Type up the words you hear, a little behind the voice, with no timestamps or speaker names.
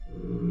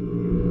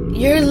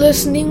You're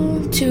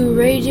listening to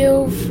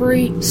Radio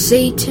Free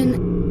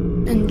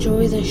Satan.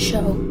 Enjoy the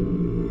show.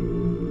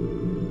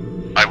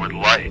 I would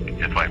like,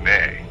 if I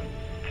may,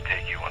 to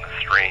take you on a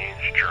strange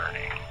journey.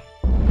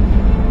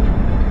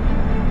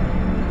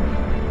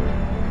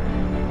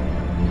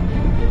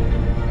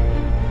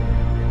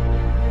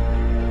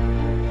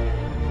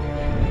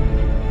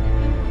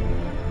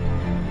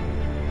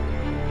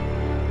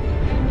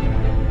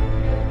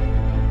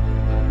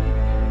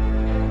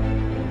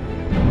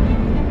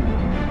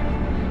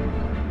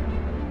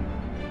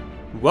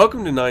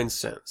 Welcome to 9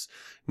 Cents.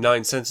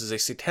 9 Cents is a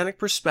satanic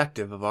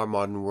perspective of our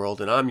modern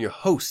world, and I'm your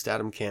host,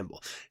 Adam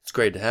Campbell. It's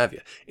great to have you.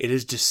 It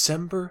is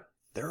December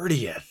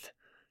 30th.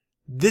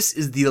 This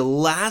is the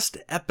last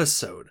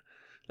episode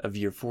of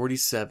year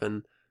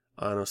 47,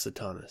 Anno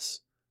Satanas,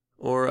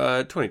 or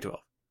 2012.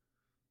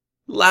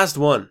 Last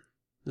one.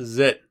 This is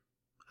it.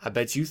 I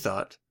bet you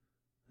thought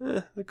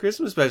the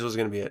Christmas special was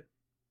going to be it.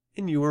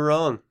 And you were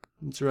wrong.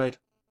 That's right.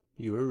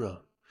 You were wrong.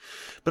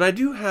 But I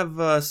do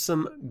have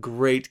some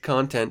great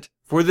content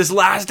for this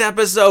last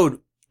episode.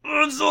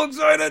 Oh, I'm so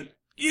excited.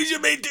 You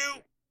should be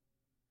too.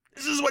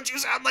 This is what you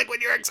sound like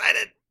when you're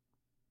excited.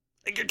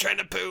 Like you're trying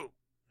to poo.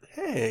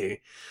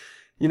 Hey.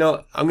 You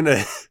know, I'm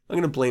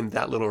gonna blame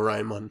that little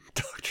rhyme on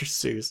Dr.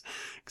 Seuss,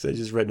 because I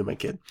just read to my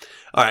kid.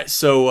 Alright,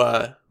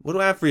 so what do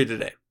I have for you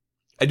today?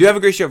 I do have a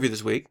great show for you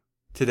this week.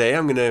 Today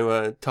I'm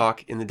gonna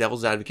talk in the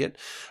Devil's Advocate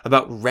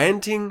about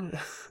ranting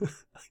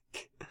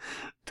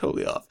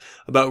totally off,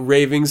 about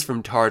ravings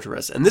from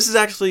Tartarus. And this is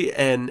actually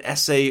an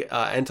essay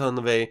Anton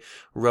LaVey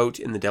wrote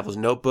in The Devil's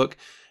Notebook.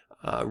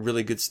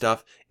 Really good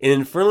stuff. An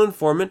Infernal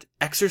Informant,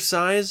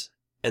 Exercise,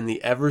 and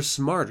the Ever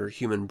Smarter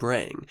Human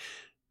Brain.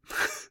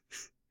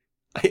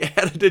 I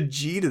added a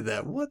G to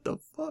that. What the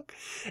fuck?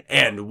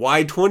 And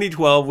why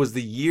 2012 was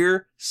the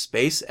year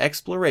space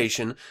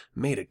exploration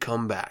made a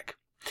comeback.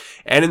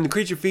 And in the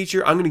Creature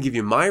Feature, I'm going to give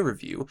you my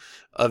review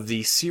of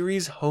the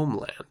series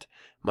Homeland.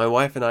 My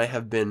wife and I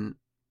have been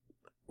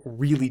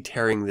really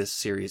tearing this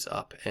series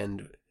up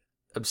and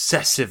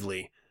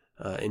obsessively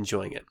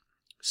enjoying it.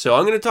 So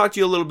I'm going to talk to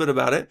you a little bit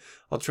about it.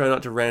 I'll try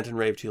not to rant and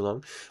rave too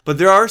long. But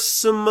there are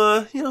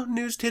some,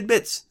 news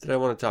tidbits that I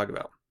want to talk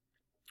about.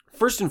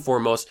 First and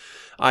foremost,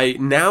 I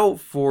now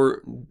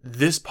for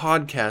this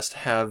podcast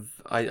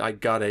I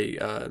got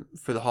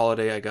for the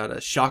holiday, I got a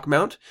shock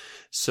mount.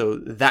 So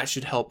that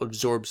should help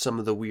absorb some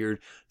of the weird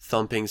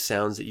thumping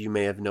sounds that you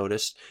may have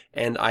noticed.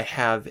 And I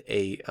have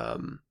a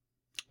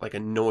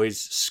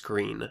noise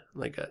screen,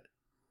 like a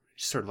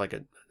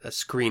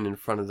screen in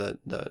front of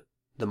the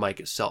mic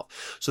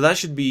itself. So that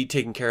should be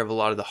taking care of a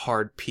lot of the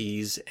hard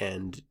P's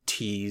and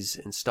T's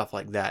and stuff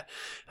like that.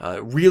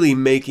 Really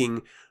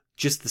making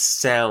just the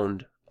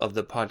sound of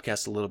the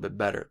podcast a little bit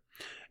better.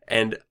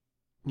 And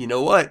you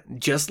know what?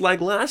 Just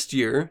like last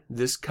year,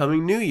 this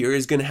coming new year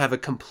is going to have a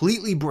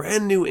completely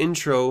brand new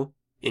intro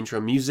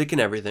music and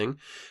everything.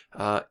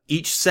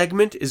 Each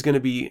segment is going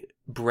to be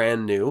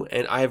brand new,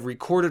 and I have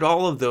recorded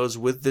all of those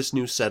with this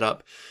new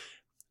setup.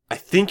 I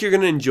think you're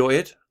going to enjoy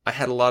it. I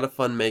had a lot of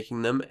fun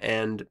making them,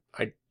 and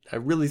I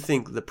really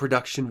think the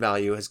production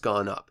value has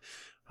gone up.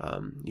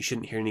 You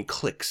shouldn't hear any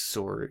clicks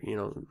or,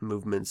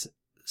 movements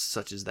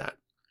such as that.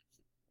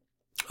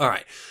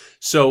 Alright,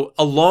 so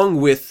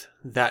along with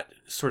that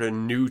sort of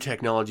new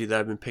technology that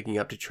I've been picking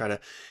up to try to,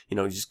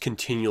 just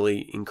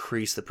continually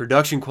increase the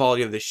production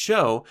quality of the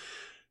show,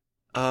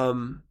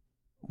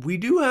 we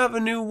do have a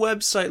new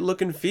website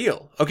look and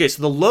feel. Okay,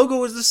 so the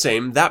logo is the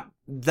same. That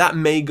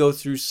may go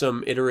through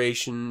some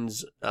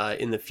iterations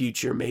in the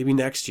future, maybe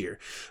next year.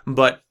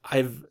 But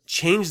I've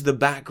changed the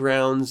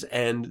backgrounds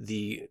and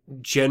the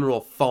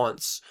general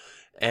fonts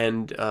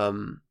and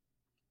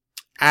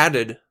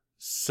added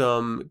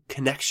some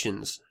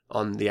connections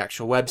on the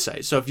actual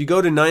website. So if you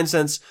go to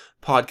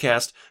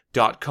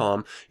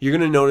 9centspodcast.com, you're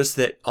going to notice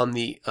that on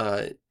the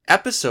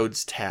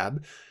episodes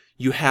tab,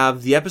 you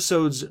have the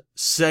episodes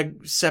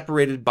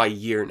separated by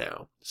year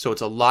now. So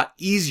it's a lot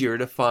easier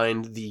to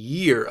find the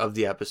year of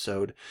the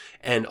episode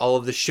and all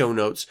of the show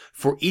notes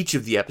for each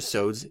of the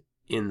episodes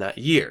in that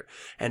year.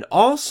 And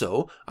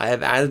also, I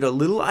have added a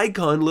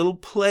little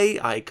play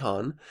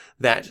icon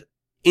that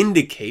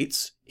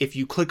indicates if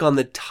you click on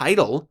the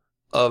title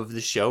of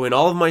the show, and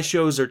all of my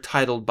shows are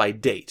titled by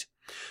date.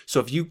 So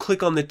if you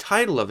click on the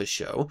title of a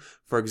show,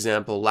 for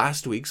example,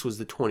 last week's was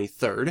the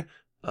 23rd,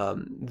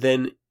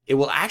 then it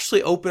will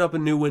actually open up a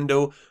new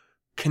window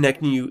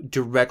connecting you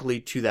directly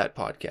to that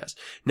podcast.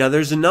 Now,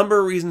 there's a number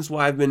of reasons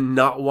why I've been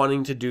not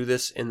wanting to do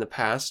this in the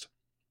past.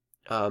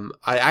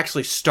 I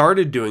actually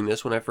started doing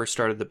this when I first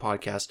started the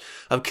podcast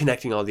of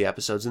connecting all the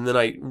episodes, and then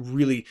I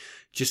really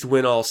just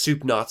went all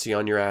soup Nazi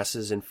on your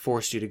asses and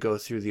forced you to go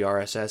through the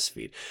RSS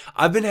feed.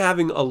 I've been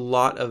having a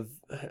lot of,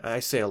 I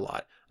say a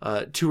lot,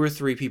 2 or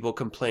 3 people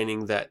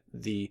complaining that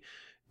the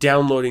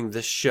downloading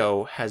this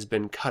show has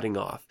been cutting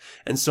off.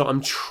 And so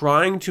I'm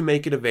trying to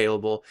make it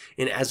available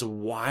in as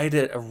wide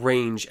a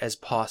range as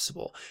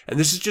possible. And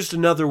this is just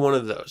another one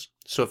of those.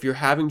 So if you're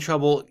having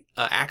trouble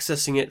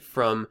accessing it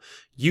from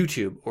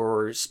YouTube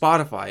or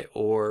Spotify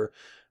or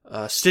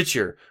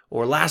Stitcher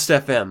or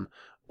Last.fm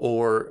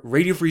or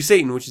Radio Free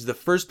Satan, which is the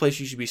first place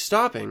you should be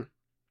stopping,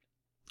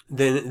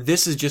 then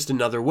this is just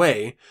another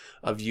way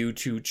of you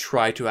to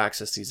try to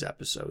access these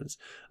episodes.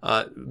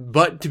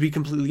 But to be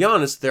completely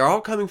honest, they're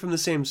all coming from the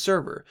same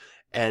server,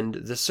 and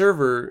the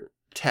server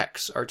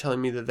techs are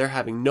telling me that they're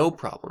having no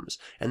problems,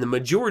 and the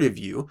majority of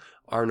you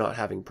are not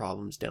having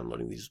problems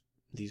downloading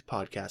these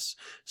podcasts.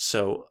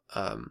 So,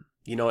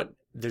 you know what?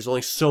 There's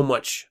only so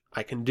much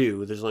I can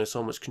do. There's only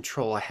so much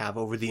control I have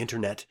over the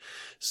internet.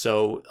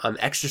 So I'm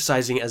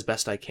exercising as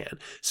best I can.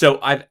 So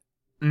I've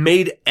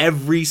made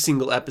every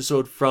single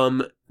episode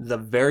from the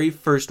very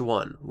first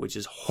one, which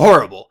is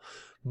horrible,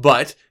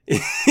 but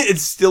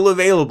it's still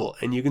available,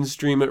 and you can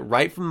stream it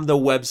right from the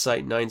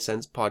website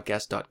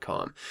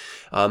 9centspodcast.com.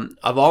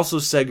 I've also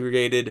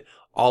segregated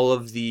all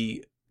of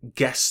the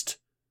guest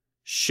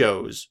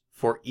shows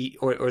for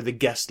or the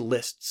guest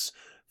lists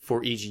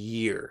for each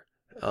year,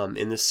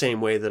 in the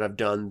same way that I've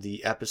done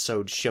the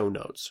episode show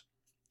notes.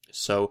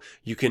 So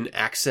you can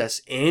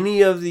access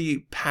any of the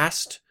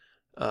past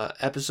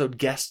episode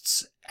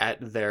guests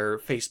at their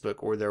Facebook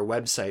or their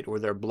website or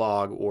their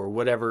blog or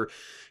whatever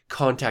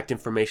contact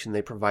information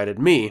they provided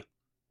me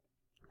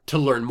to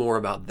learn more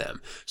about them.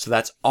 So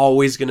that's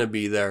always going to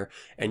be there,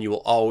 and you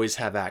will always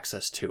have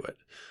access to it.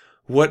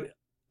 What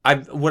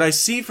I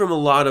see from a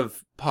lot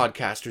of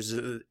podcasters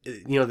is,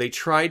 you know, they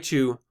try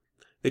to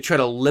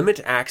limit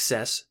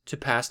access to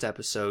past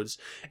episodes,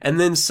 and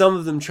then some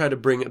of them try to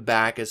bring it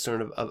back as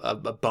sort of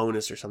a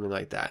bonus or something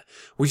like that,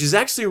 which is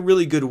actually a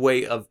really good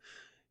way of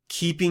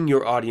keeping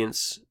your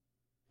audience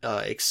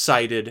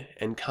excited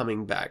and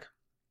coming back.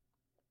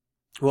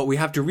 What we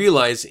have to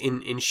realize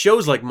in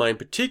shows like mine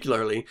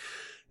particularly,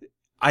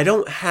 I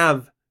don't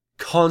have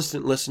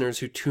constant listeners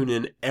who tune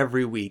in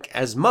every week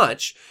as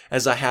much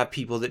as I have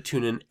people that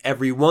tune in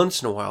every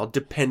once in a while,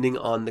 depending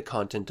on the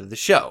content of the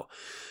show.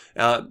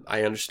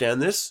 I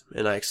understand this,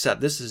 and I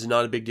accept this. This is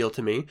not a big deal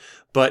to me,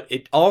 but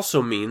it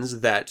also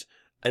means that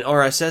an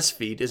RSS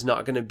feed is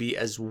not going to be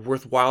as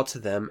worthwhile to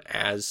them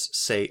as,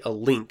 say, a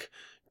link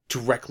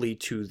directly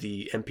to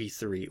the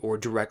MP3 or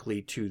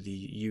directly to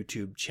the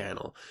YouTube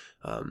channel,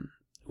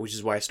 which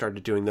is why I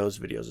started doing those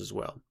videos as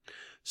well.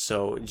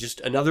 So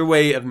just another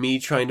way of me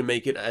trying to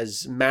make it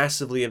as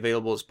massively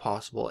available as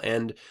possible.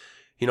 And,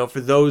 you know,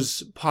 for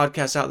those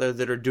podcasts out there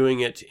that are doing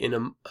it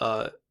in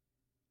a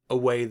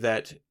way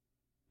that,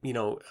 you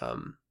know,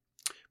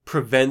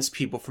 prevents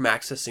people from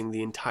accessing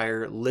the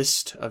entire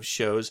list of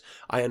shows,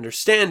 I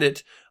understand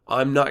it.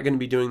 I'm not going to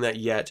be doing that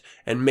yet.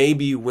 And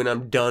maybe when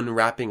I'm done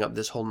wrapping up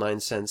this whole 9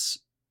 cents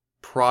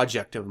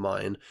project of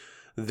mine,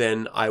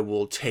 then I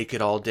will take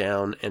it all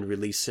down and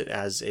release it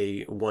as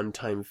a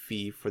one-time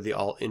fee for the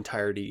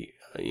entirety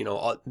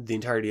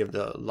of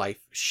the Life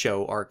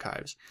show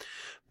archives.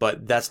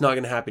 But that's not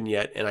going to happen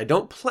yet, and I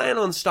don't plan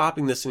on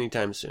stopping this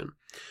anytime soon.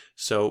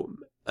 So,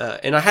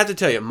 and I have to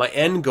tell you, my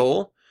end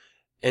goal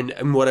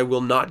and what I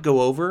will not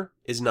go over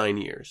is 9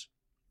 years.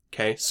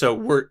 Okay,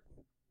 so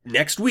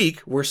next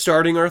week we're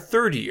starting our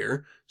 3rd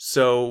year,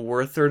 so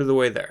we're a third of the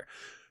way there.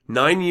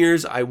 9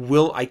 years,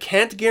 I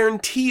can't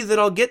guarantee that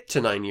I'll get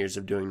to 9 years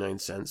of doing 9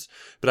 cents,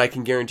 but I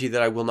can guarantee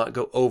that I will not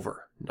go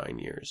over 9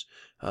 years.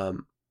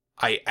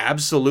 I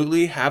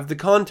absolutely have the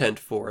content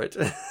for it.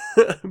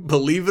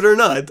 Believe it or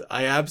not,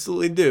 I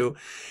absolutely do.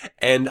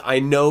 And I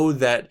know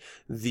that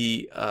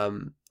the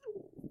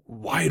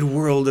wide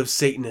world of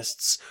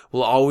Satanists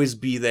will always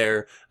be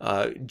there,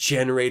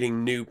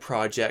 generating new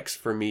projects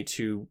for me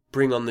to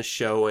bring on the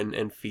show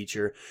and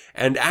feature.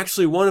 And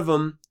actually one of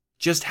them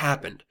just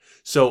happened.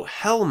 So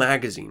Hell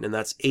Magazine, and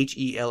that's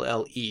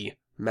HELLE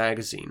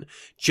Magazine,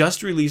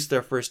 just released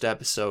their first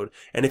episode.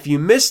 And if you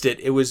missed it,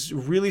 it was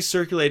really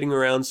circulating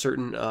around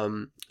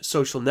certain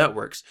social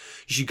networks.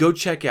 You should go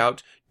check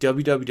out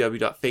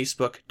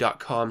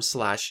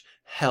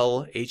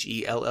www.facebook.com/Hell,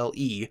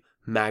 HELLE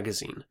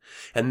Magazine.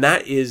 And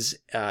that is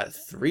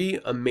 3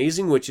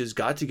 amazing witches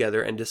got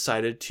together and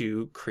decided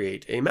to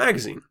create a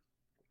magazine.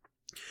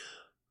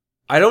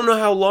 I don't know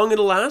how long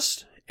it'll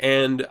last,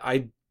 and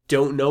I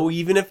don't know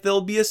even if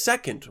there'll be a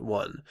second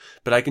one,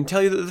 but I can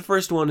tell you that the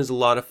first one is a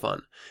lot of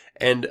fun,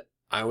 and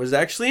I was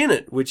actually in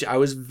it, which I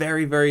was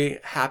very, very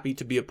happy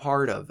to be a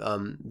part of.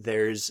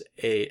 There's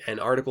an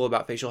article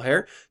about facial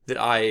hair that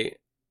I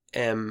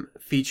am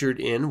featured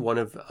in, one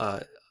of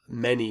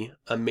many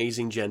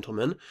amazing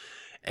gentlemen,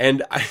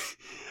 and I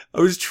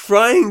was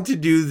trying to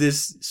do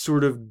this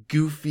sort of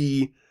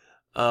goofy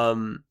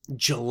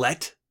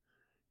Gillette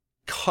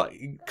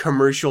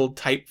commercial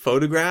type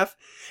photograph,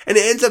 and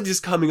it ends up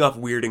just coming off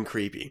weird and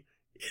creepy.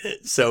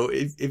 So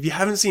if you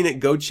haven't seen it,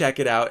 go check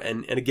it out.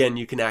 And again,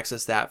 you can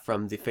access that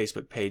from the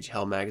Facebook page,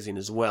 Hell Magazine,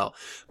 as well.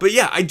 But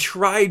yeah, I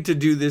tried to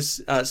do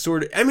this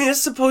sort of, I mean,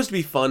 it's supposed to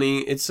be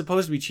funny. It's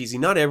supposed to be cheesy.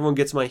 Not everyone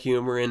gets my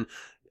humor, and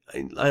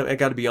I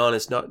gotta be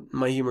honest,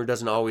 my humor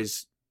doesn't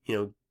always,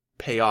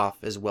 pay off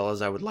as well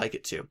as I would like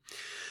it to.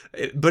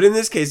 But in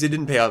this case, it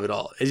didn't pay off at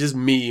all. It's just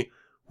me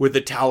with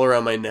a towel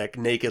around my neck,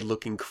 naked,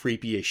 looking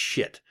creepy as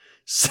shit.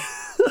 So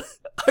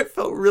I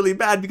felt really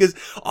bad because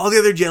all the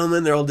other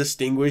gentlemen, they're all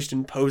distinguished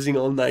and posing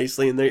all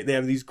nicely, and they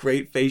have these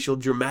great facial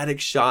dramatic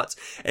shots,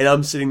 and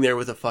I'm sitting there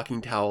with a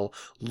fucking towel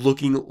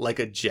looking like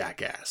a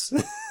jackass.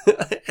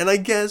 And I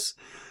guess,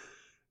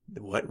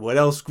 what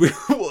else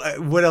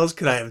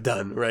could I have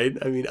done, right?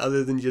 I mean,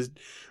 other than just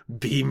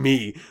be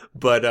me.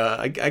 But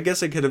I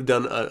guess I could have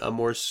done a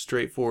more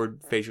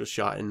straightforward facial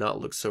shot and not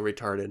look so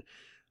retarded.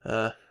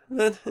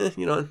 But,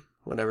 you know,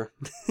 whatever.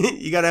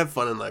 You gotta have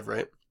fun in life,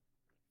 right?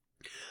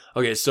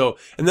 Okay, so,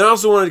 and then I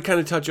also wanted to kind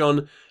of touch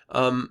on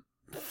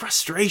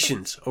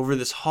frustrations over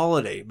this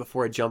holiday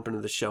before I jump into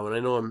the show. And I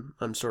know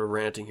I'm sort of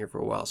ranting here for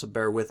a while, so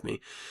bear with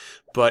me.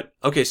 But,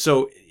 okay,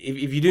 so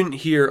if you didn't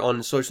hear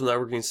on social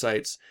networking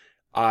sites,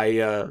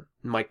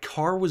 my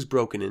car was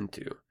broken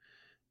into,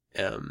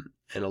 and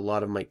a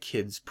lot of my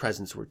kids'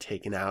 presents were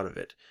taken out of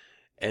it.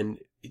 And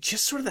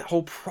just sort of that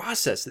whole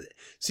process.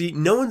 See,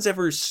 no one's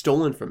ever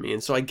stolen from me,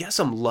 and so I guess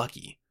I'm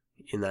lucky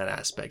in that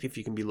aspect, if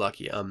you can be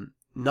lucky.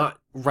 Not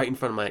right in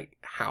front of my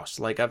house.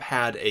 Like, I've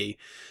had a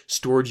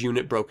storage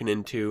unit broken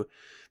into,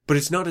 but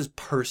it's not as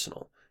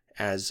personal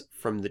as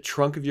from the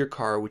trunk of your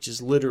car, which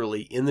is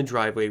literally in the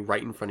driveway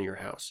right in front of your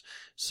house.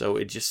 So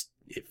it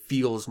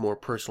feels more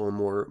personal and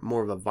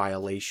more of a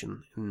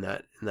violation in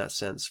that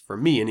sense, for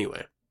me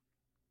anyway.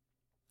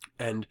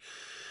 And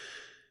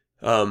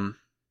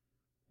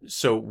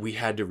so we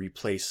had to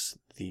replace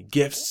the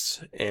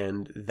gifts,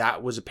 and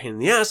that was a pain in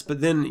the ass.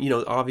 But then, you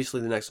know, obviously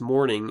the next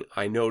morning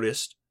I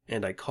noticed,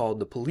 and I called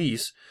the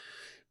police,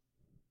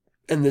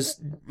 and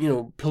this, you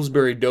know,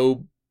 Pillsbury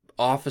Doe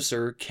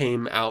officer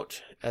came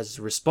out as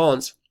a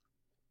response.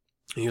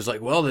 And he was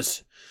like, well,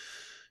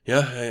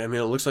 yeah, I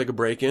mean, it looks like a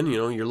break-in, you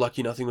know, you're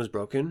lucky nothing was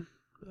broken.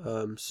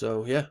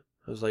 So yeah,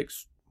 I was like,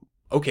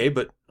 okay,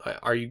 but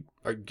are you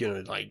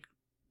gonna, like,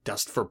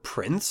 dust for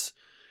prints?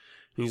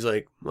 And he's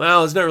like,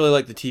 well, it's not really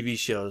like the TV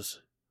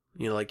shows,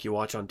 you know, like you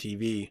watch on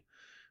TV.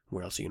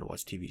 Where else are you gonna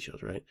watch TV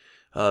shows, right?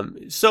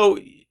 So,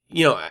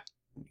 you know,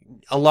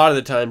 a lot of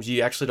the times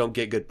you actually don't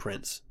get good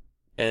prints,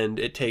 and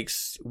it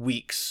takes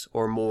weeks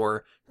or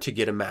more to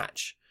get a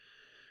match.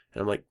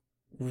 And I'm like,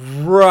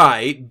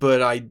 right,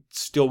 but I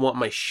still want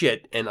my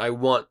shit, and I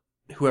want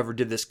whoever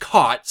did this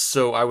caught,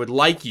 so I would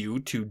like you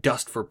to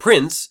dust for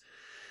prints.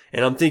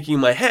 And I'm thinking in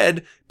my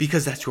head,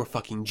 because that's your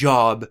fucking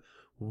job,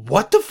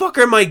 what the fuck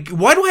why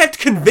do I have to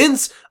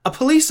convince a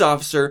police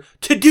officer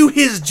to do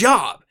his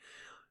job?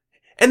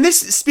 And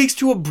this speaks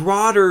to a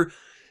broader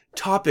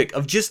topic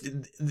of just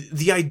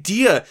the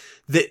idea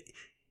that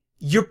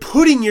you're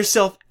putting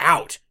yourself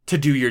out to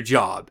do your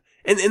job.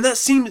 And that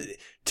seems,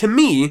 to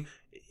me,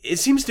 it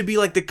seems to be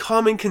like the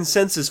common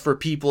consensus for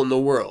people in the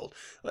world.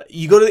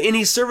 You go to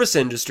any service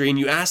industry and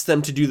you ask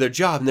them to do their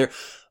job, and they're,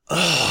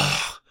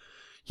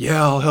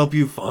 yeah, I'll help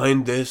you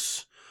find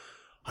this,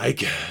 I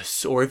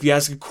guess. Or if you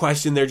ask a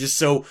question, they're just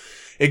so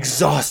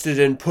exhausted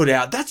and put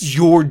out. That's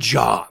your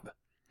job.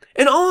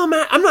 And I'm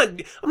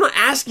not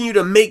asking you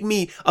to make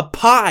me a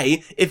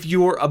pie if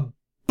you're a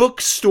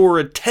bookstore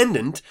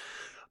attendant,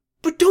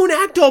 but don't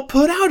act all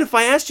put out if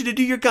I asked you to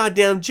do your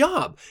goddamn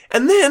job.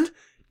 And then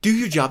do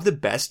your job the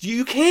best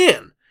you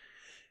can.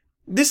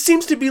 This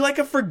seems to be like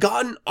a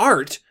forgotten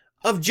art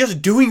of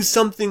just doing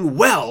something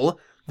well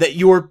that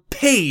you're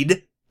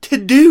paid to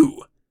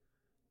do.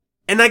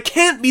 And I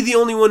can't be the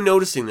only one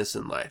noticing this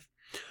in life.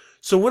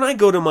 So when I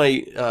go to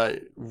my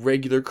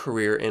regular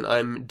career and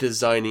I'm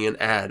designing an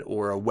ad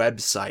or a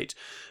website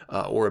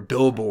or a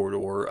billboard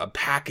or a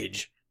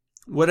package,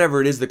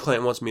 whatever it is the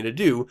client wants me to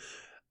do,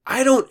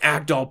 I don't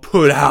act all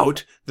put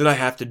out that I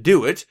have to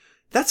do it.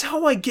 That's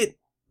how I get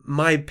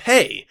my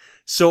pay.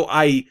 So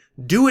I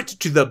do it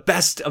to the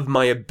best of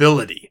my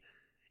ability.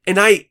 And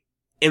I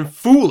am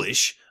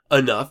foolish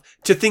enough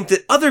to think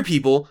that other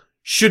people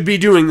should be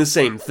doing the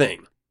same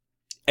thing.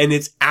 And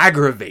it's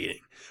aggravating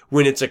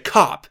when it's a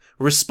cop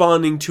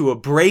responding to a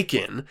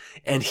break-in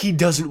and he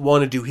doesn't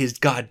want to do his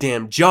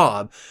goddamn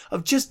job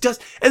of just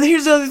dust. And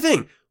here's the other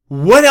thing.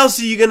 What else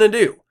are you going to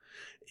do?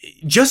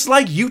 Just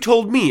like you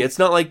told me, it's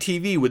not like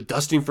TV with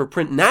dusting for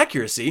print and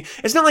accuracy.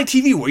 It's not like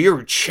TV where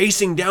you're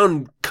chasing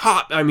down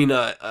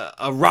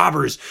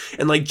robbers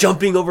and like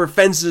jumping over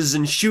fences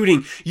and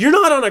shooting. You're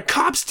not on a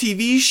cops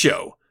TV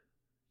show.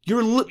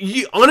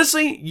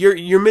 Honestly,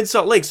 you're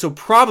Mid-Salt Lake, so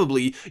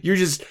probably you're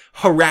just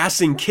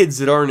harassing kids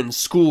that aren't in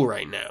school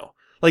right now.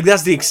 Like,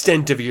 that's the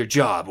extent of your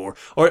job. Or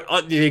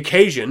on the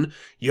occasion,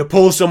 you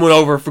pull someone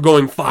over for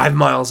going 5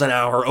 miles an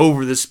hour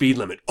over the speed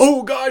limit.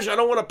 Oh gosh, I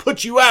don't want to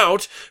put you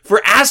out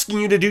for asking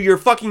you to do your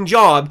fucking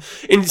job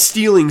and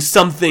stealing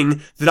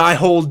something that I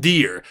hold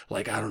dear.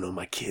 Like, I don't know,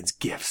 my kids'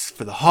 gifts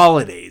for the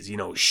holidays, you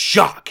know,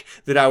 shock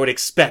that I would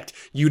expect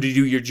you to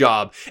do your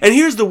job. And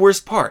here's the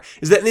worst part,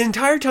 is that the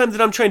entire time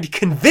that I'm trying to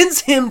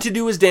convince him to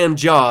do his damn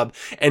job,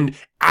 and,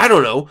 I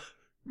don't know,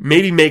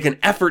 maybe make an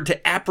effort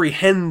to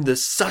apprehend the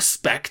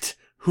suspect,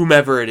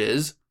 whomever it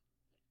is,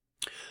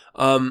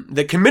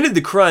 that committed the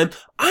crime,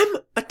 I'm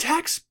a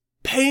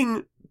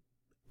tax-paying,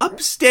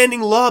 upstanding,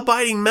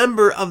 law-abiding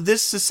member of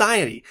this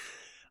society.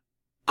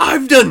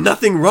 I've done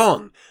nothing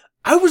wrong.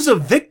 I was a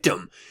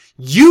victim.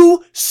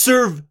 You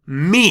serve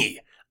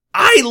me.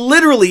 I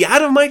literally,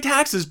 out of my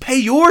taxes, pay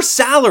your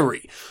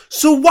salary.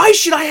 So why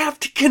should I have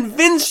to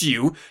convince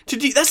you to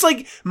do... That's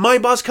like my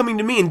boss coming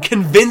to me and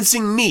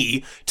convincing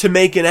me to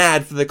make an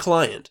ad for the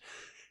client.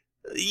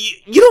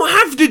 You don't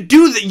have to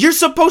do that. You're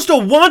supposed to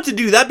want to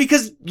do that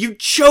because you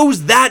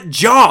chose that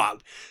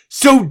job.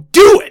 So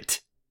do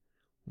it.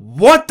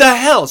 What the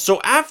hell? So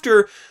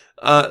after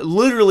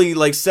literally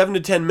like 7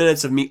 to 10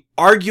 minutes of me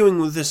arguing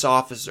with this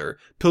officer,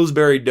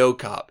 Pillsbury Doe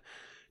Cop,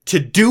 to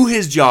do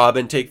his job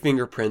and take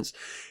fingerprints,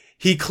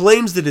 he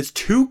claims that it's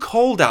too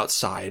cold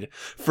outside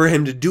for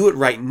him to do it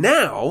right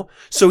now,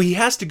 so he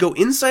has to go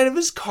inside of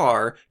his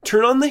car,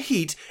 turn on the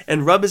heat,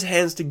 and rub his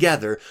hands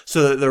together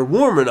so that they're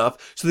warm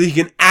enough so that he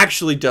can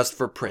actually dust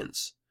for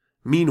prints.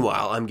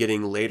 Meanwhile, I'm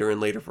getting later and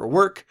later for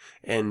work,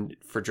 and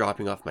for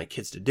dropping off my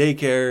kids to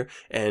daycare,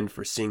 and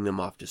for seeing them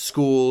off to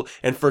school,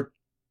 and for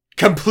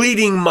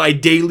completing my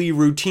daily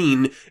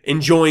routine,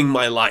 enjoying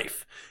my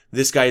life.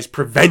 This guy is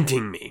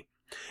preventing me.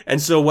 And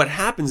so what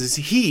happens is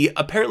he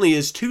apparently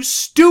is too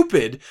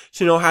stupid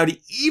to know how to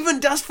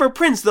even dust for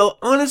prints, though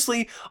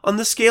honestly, on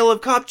the scale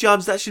of cop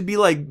jobs, that should be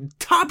like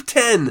top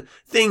 10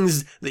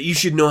 things that you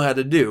should know how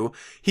to do.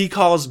 He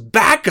calls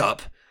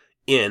backup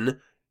in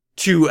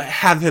to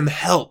have him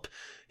help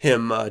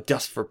him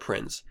dust for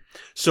prints.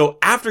 So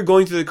after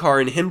going through the car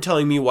and him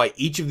telling me why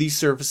each of these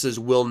surfaces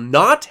will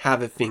not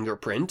have a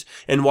fingerprint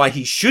and why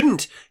he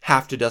shouldn't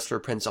have to dust for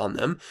prints on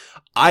them,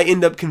 I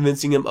end up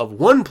convincing him of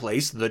one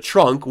place, the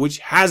trunk, which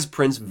has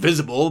prints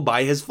visible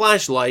by his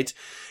flashlight.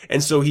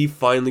 And so he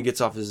finally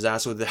gets off his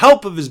ass with the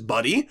help of his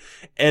buddy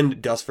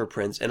and dusts for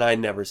prints, and I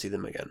never see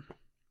them again.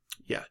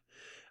 Yeah.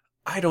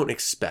 I don't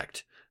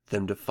expect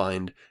them to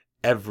find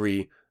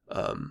every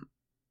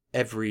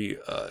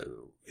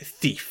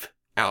thief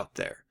out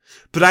there.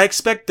 But I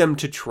expect them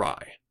to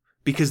try,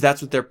 because that's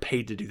what they're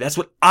paid to do. That's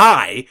what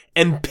I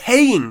am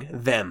paying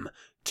them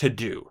to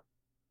do.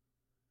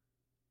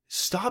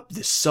 Stop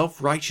this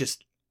self-righteous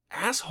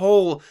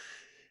asshole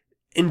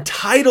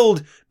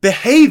entitled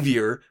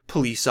behavior,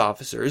 police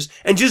officers,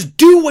 and just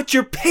do what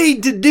you're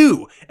paid to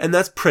do. And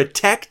that's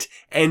protect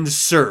and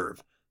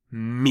serve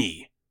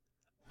me.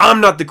 I'm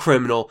not the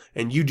criminal,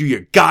 and you do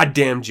your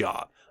goddamn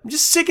job. I'm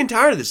just sick and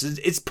tired of this.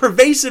 It's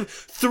pervasive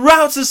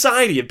throughout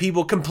society of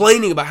people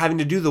complaining about having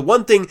to do the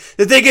one thing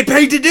that they get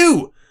paid to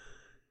do.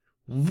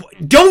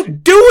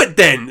 Don't do it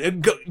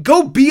then.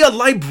 Go be a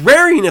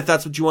librarian if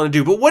that's what you want to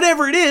do. But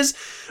whatever it is,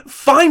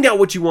 find out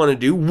what you want to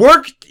do,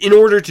 work in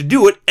order to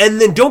do it,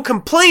 and then don't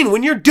complain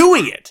when you're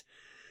doing it.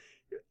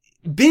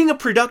 Being a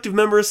productive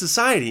member of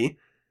society,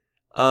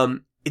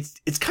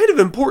 it's kind of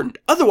important.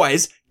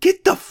 Otherwise,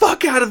 get the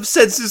fuck out of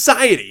said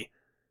society.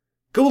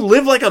 Go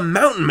live like a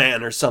mountain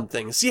man or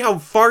something. See how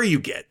far you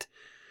get.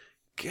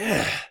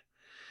 Gah.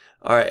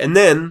 All right, and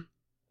then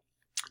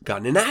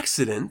got in an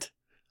accident.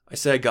 I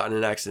said I got in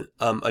an accident.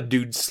 A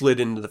dude slid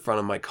into the front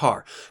of my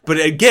car. But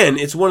again,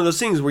 it's one of those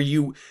things where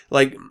you,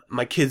 like,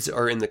 my kids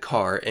are in the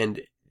car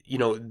and, you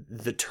know,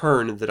 the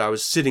turn that I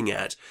was sitting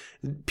at,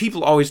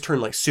 people always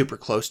turn like super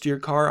close to your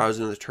car. I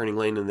was in the turning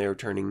lane and they were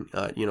turning,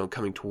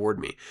 coming toward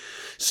me.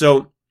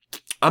 So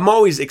I'm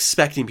always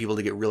expecting people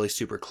to get really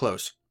super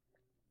close.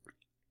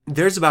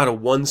 There's about a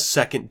 1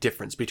 second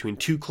difference between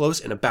too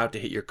close and about to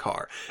hit your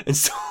car. And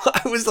so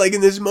I was like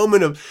in this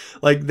moment of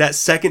like that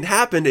second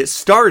happened, it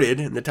started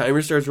and the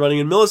timer starts running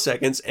in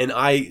milliseconds and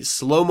I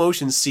slow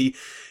motion see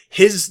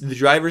the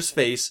driver's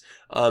face,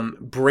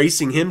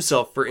 bracing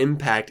himself for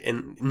impact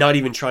and not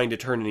even trying to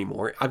turn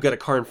anymore. I've got a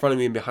car in front of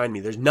me and behind me.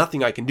 There's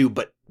nothing I can do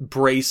but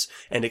brace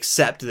and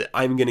accept that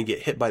I'm going to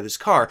get hit by this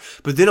car.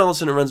 But then all of a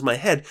sudden it runs my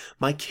head.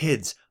 My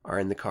kids are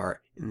in the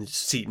car in the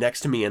seat next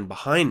to me and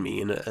behind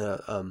me in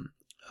a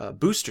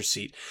booster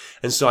seat.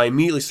 And so I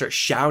immediately start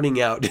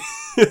shouting out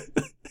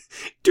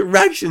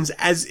directions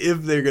as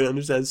if they're going to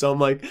understand. So I'm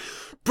like,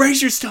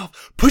 brace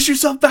yourself, push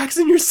yourself back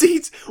in your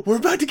seats. We're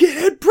about to get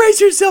hit.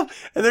 Brace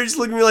yourself. And they're just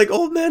looking at me like,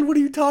 old man, what are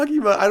you talking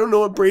about? I don't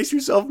know what brace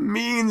yourself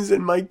means.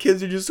 And my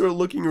kids are just sort of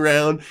looking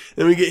around.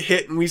 Then we get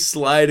hit and we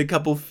slide a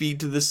couple feet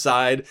to the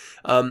side.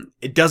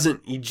 It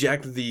doesn't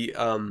eject the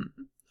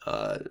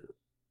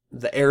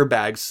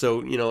airbags,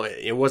 so,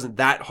 it wasn't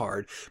that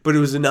hard, but it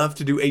was enough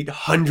to do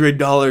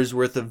 $800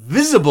 worth of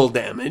visible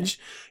damage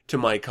to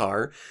my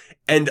car.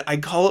 And I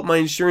call up my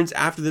insurance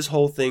after this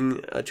whole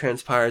thing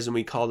transpires, and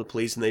we call the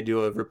police and they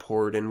do a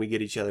report and we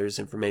get each other's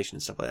information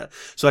and stuff like that.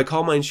 So I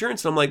call my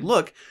insurance and I'm like,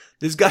 look,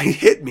 this guy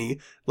hit me.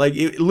 Like,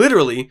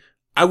 literally,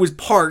 I was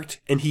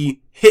parked and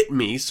he hit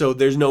me, so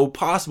there's no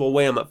possible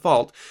way I'm at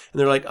fault. And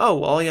they're like, oh,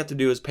 well, all you have to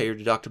do is pay your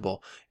deductible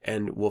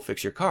and we'll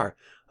fix your car.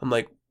 I'm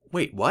like,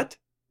 wait, what?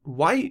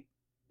 Why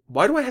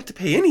do I have to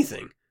pay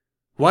anything?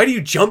 Why do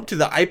you jump to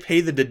the I pay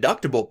the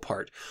deductible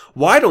part?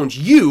 Why don't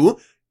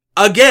you,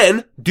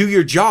 again, do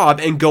your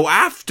job and go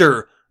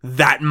after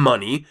that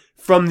money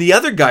from the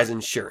other guy's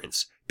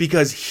insurance?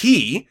 Because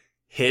he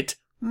hit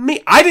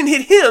me. I didn't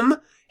hit him.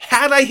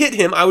 Had I hit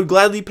him, I would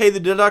gladly pay the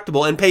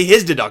deductible and pay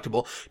his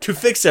deductible to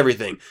fix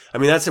everything. I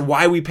mean, that's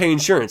why we pay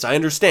insurance. I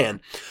understand.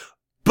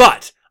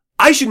 But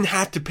I shouldn't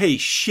have to pay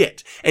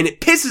shit. And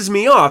it pisses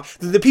me off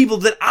that the people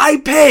that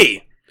I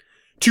pay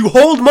to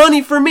hold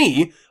money for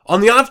me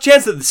on the off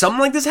chance that something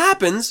like this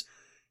happens,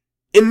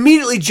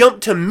 immediately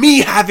jump to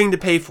me having to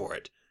pay for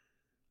it.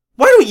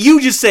 Why don't you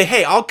just say,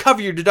 hey, I'll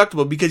cover your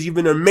deductible because you've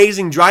been an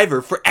amazing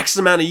driver for X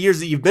amount of years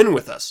that you've been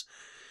with us?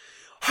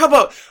 How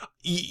about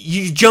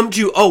you jump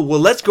to, oh, well,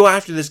 let's go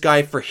after this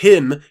guy for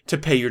him to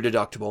pay your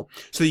deductible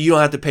so that you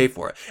don't have to pay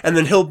for it. And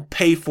then he'll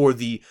pay for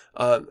the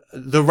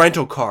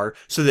rental car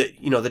so that,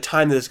 the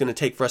time that it's going to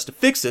take for us to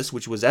fix this,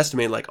 which was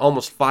estimated like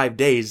almost 5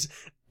 days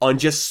on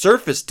just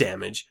surface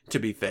damage to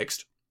be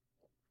fixed,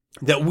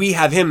 that we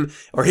have him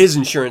or his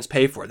insurance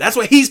pay for it. That's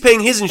what he's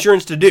paying his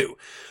insurance to do.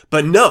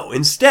 But no,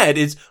 instead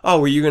it's, oh,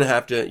 well, you're going to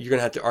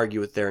have to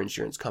argue with their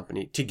insurance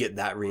company to get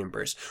that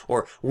reimbursed.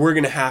 Or we're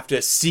going to have to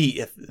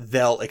see if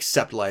they'll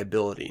accept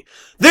liability.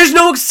 There's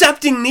no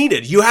accepting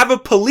needed. You have a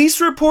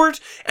police report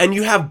and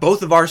you have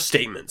both of our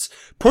statements.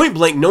 Point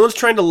blank, no one's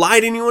trying to lie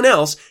to anyone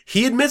else.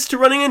 He admits to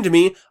running into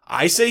me.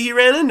 I say he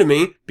ran into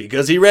me.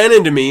 Because he ran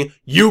into me,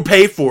 you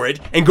pay for it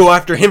and go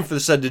after him for the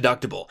said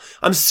deductible.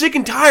 I'm sick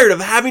and tired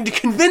of having to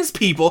convince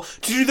people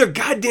to do their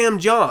goddamn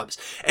jobs.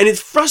 And it's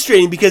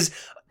frustrating because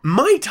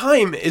my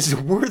time is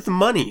worth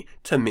money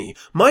to me.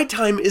 My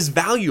time is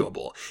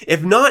valuable.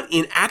 If not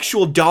in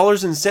actual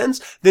dollars and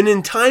cents, then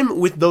in time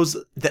with those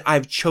that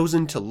I've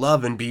chosen to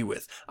love and be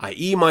with,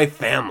 i.e. my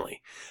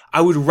family.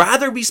 I would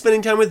rather be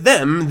spending time with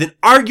them than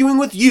arguing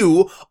with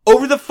you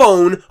over the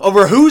phone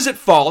over who's at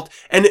fault.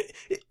 And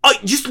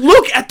just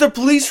look at the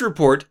police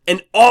report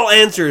and all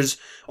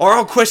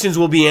questions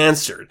will be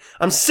answered.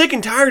 I'm sick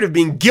and tired of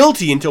being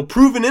guilty until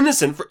proven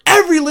innocent for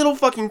every little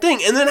fucking thing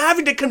and then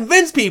having to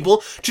convince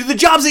people to the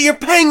jobs that you're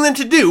paying them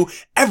to do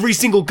every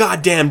single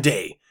goddamn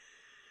day.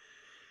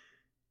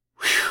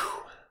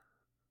 Whew.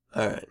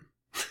 Alright.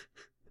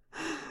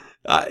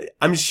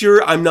 I'm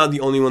sure I'm not the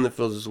only one that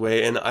feels this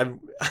way, and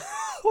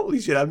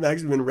holy shit, I've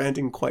actually been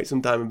ranting quite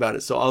some time about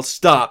it, so I'll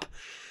stop.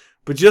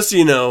 But just so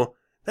you know,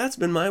 that's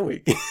been my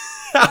week.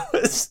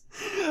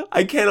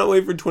 I cannot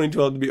wait for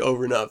 2012 to be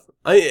over enough.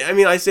 I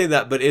mean, I say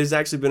that, but it has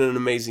actually been an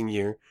amazing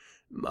year.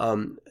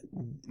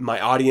 My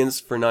audience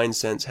for 9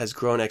 cents has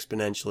grown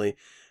exponentially.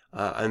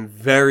 I'm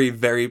very,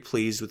 very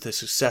pleased with the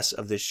success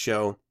of this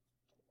show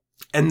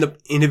and the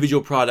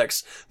individual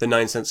products that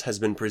 9 cents has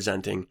been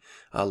presenting,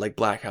 like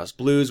Black House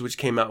Blues, which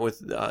came out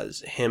with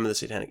Hymn of the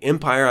Satanic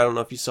Empire. I don't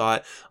know if you saw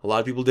it. A lot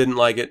of people didn't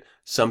like it.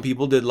 Some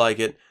people did like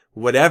it.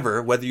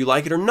 Whatever, whether you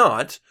like it or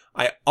not,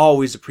 I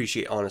always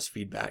appreciate honest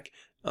feedback.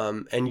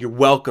 And you're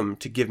welcome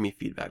to give me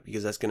feedback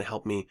because that's going to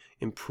help me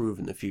improve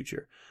in the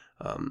future.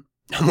 I'm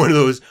one of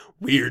those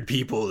weird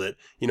people that,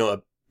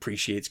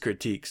 appreciates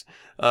critiques.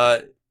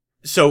 So,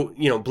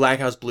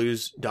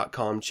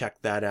 blackhouseblues.com,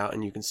 check that out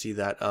and you can see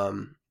that.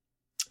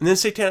 And then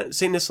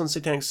Satanist on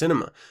Satanic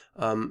Cinema.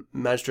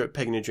 Magistrate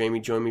Peggy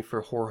Nadrami joined me for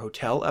a Horror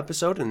Hotel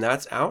episode, and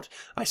that's out.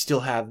 I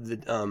still have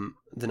the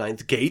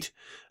Ninth Gate,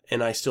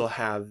 and I still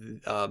have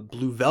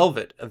Blue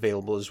Velvet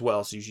available as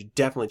well, so you should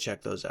definitely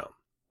check those out.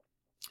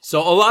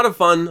 So a lot of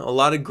fun, a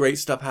lot of great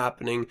stuff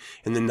happening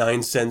in the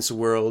 9 cents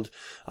world.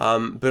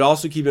 But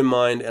also keep in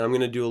mind, and I'm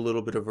going to do a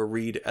little bit of a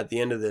read at the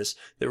end of this,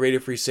 that Radio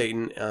Free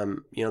Satan,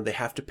 they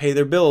have to pay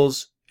their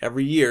bills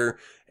every year.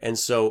 And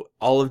so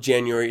all of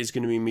January is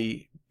going to be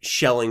me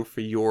shelling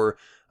for your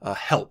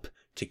help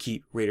to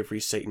keep Radio Free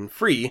Satan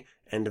free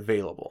and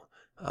available.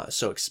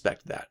 So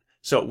expect that.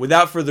 So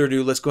without further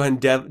ado, let's go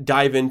ahead and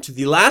dive into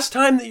the last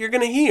time that you're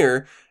going to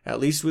hear, at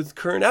least with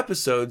current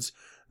episodes,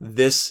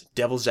 this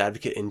Devil's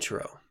Advocate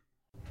intro.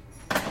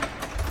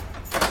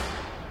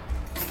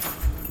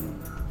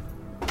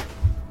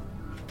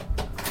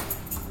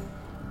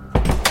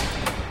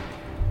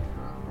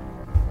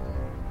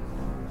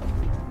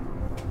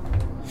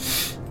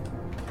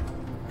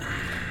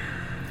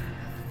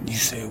 You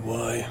say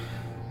why?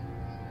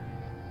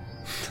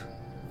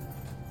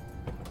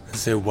 I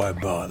say why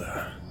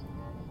bother?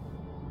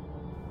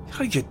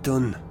 How you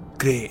done?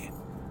 Great.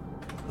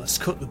 Let's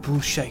cut the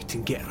bullshit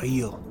and get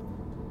real.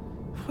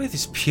 Why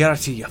this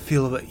purity you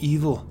feel about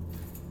evil?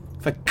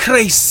 For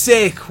Christ's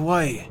sake,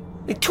 why?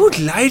 Don't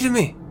lie to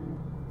me.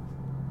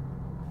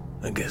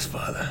 I guess,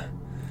 Father.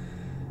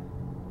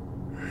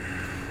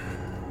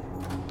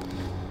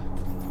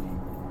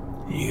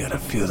 You gotta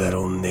feel that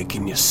old nick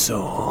in your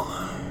soul.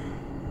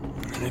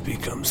 And it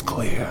becomes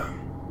clear.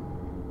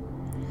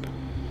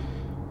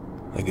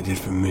 Like it did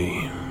for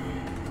me.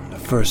 The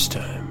first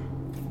time.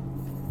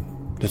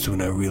 That's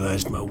when I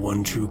realized my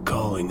one true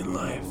calling in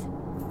life.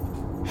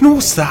 And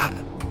what's that?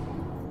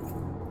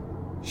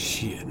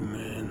 Shit,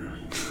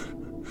 man.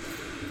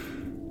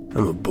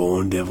 I'm a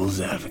born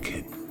Devil's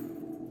Advocate.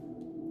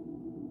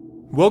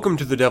 Welcome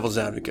to the Devil's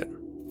Advocate.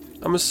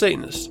 I'm a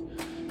Satanist.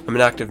 I'm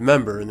an active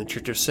member in the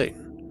Church of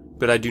Satan,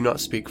 but I do not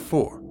speak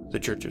for the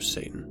Church of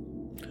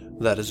Satan.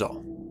 That is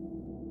all.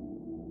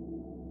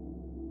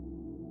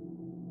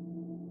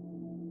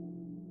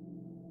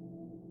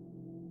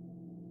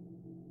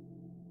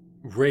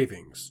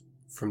 Ravings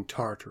from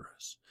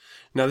Tartarus.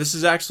 Now, this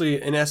is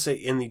actually an essay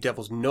in the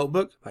Devil's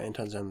Notebook by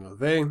Anton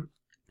Zemlove.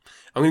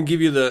 I'm going to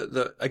give you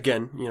the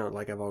again,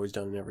 like I've always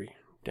done in every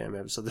damn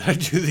episode that I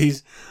do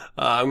these.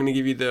 I'm going to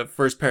give you the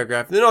first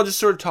paragraph, and then I'll just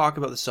sort of talk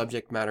about the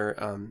subject matter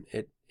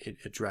it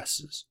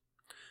addresses.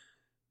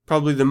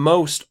 Probably the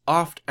most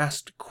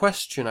oft-asked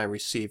question I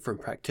receive from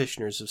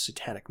practitioners of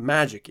satanic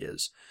magic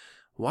is,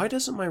 why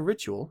doesn't my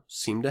ritual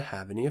seem to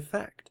have any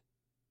effect?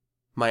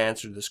 My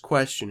answer to this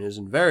question is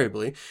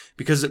invariably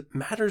because it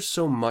matters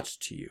so much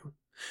to you.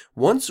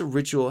 Once a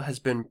ritual has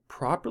been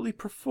properly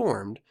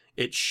performed,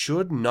 it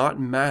should not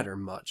matter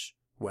much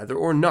whether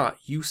or not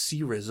you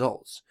see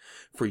results,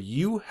 for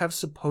you have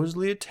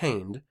supposedly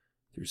attained,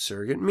 through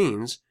surrogate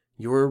means,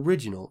 your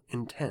original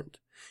intent.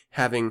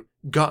 Having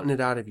gotten it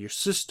out of your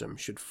system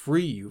should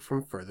free you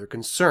from further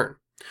concern.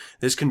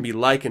 This can be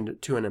likened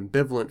to an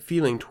ambivalent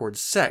feeling towards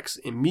sex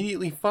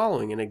immediately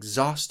following an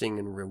exhausting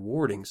and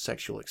rewarding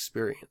sexual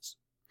experience.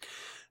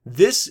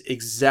 This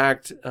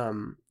exact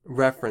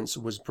reference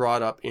was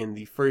brought up in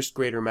the first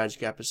Greater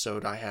Magic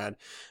episode I had,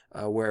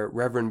 where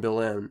Reverend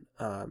Billen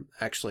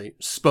actually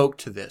spoke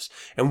to this.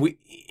 And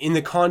in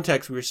the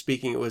context we were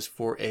speaking, it was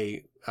for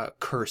a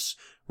curse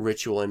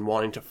ritual and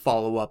wanting to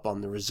follow up on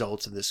the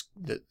results of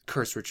the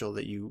curse ritual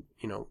that you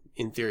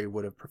in theory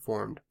would have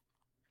performed.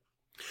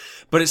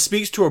 But it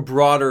speaks to a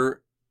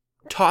broader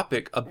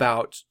topic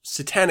about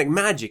satanic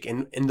magic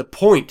and the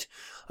point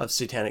of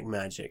satanic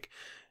magic.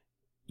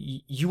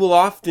 You will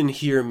often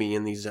hear me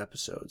in these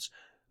episodes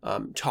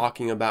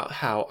talking about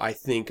how I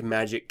think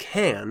magic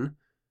can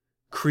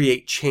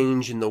create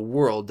change in the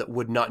world that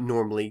would not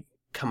normally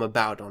come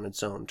about on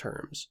its own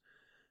terms.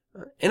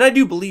 And I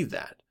do believe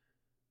that.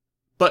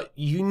 But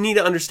you need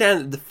to understand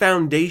that the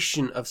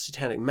foundation of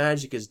satanic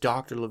magic, as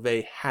Dr.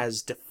 LeVay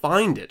has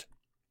defined it,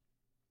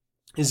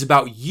 is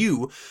about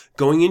you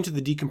going into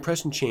the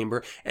decompression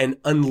chamber and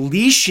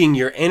unleashing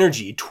your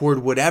energy toward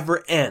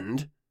whatever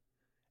end,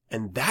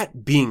 and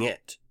that being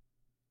it.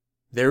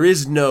 There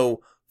is no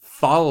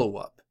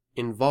follow-up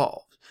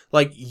involved.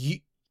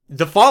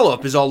 The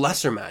follow-up is all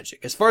lesser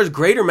magic. As far as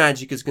greater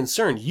magic is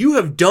concerned, you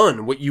have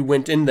done what you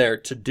went in there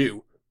to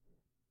do.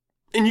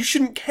 And you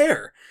shouldn't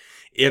care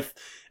if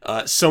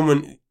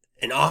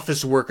an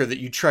office worker that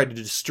you tried to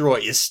destroy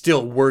is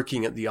still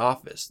working at the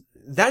office.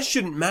 That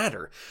shouldn't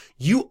matter.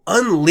 You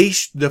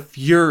unleashed the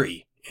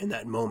fury in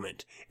that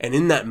moment. And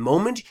in that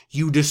moment,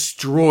 you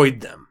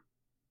destroyed them.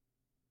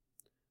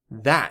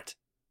 That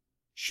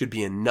should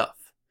be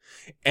enough.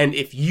 And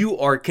if you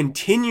are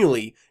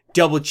continually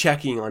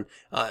double-checking on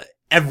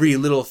every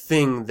little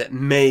thing that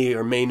may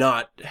or may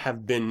not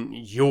have been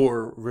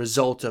your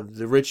result of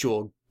the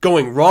ritual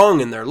going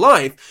wrong in their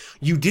life,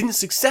 you didn't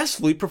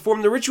successfully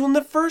perform the ritual in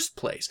the first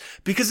place.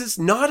 Because it's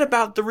not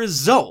about the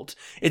result.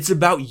 It's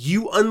about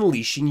you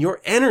unleashing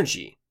your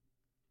energy.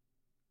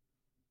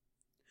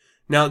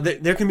 Now,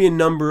 there can be a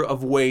number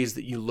of ways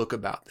that you look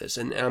about this,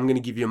 and I'm going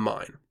to give you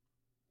mine.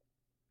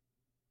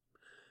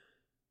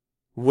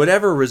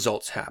 Whatever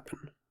results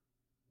happen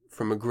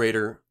from a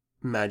greater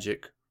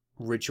magic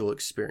ritual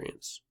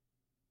experience,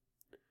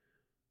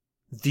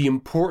 the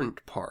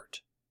important part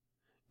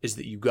is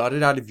that you got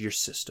it out of your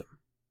system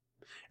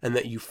and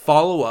that you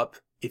follow up,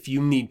 if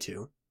you need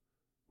to,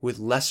 with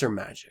lesser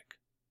magic.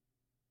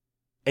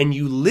 And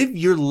you live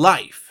your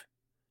life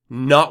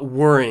not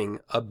worrying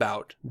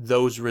about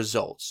those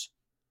results.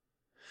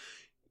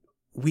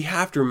 We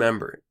have to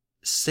remember,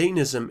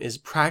 Satanism is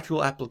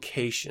practical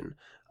application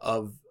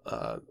of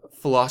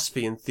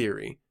philosophy and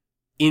theory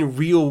in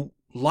real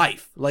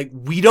life.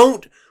 We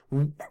don't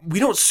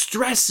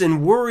stress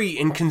and worry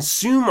and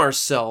consume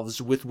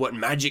ourselves with what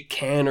magic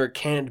can or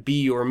can't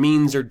be or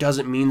means or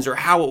doesn't mean or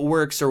how it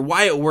works or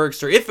why it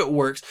works or if it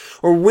works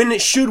or when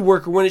it should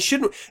work or when it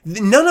shouldn't.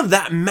 None of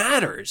that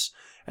matters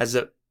as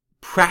a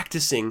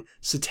practicing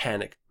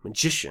satanic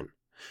magician.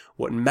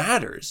 What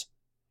matters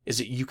is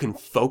that you can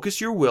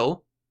focus your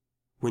will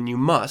when you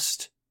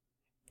must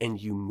and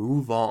you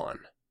move on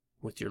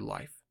with your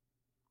life.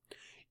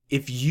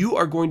 If you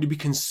are going to be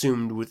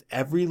consumed with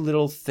every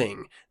little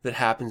thing that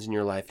happens in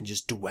your life and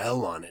just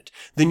dwell on it,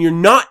 then you're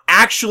not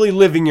actually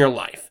living your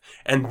life.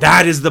 And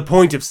that is the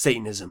point of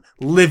Satanism.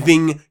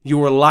 Living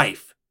your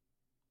life.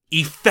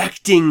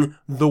 Effecting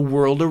the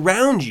world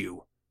around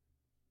you.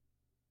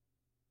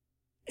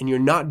 And you're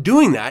not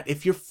doing that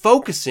if you're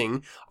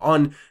focusing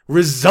on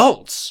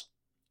results.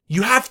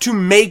 You have to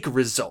make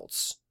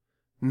results.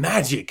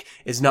 Magic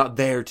is not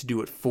there to do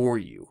it for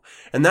you.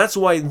 And that's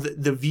why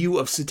the view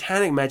of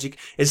satanic magic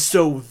is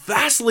so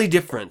vastly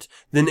different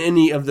than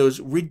any of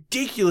those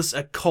ridiculous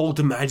occult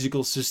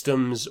magical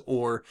systems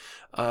or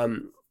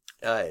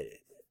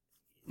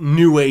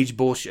New Age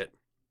bullshit.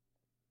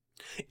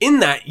 In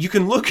that, you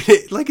can look at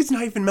it like it's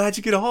not even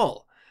magic at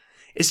all.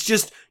 It's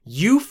just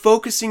you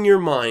focusing your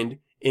mind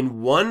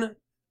in one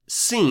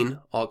scene,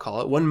 I'll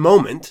call it, one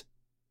moment,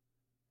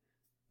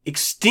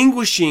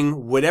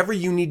 extinguishing whatever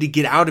you need to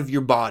get out of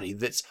your body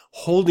that's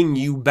holding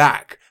you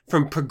back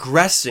from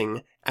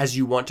progressing as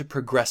you want to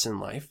progress in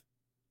life,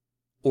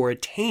 or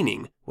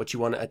attaining what you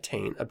want to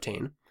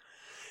obtain.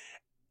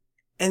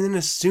 And then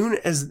as soon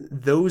as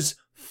those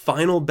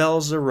final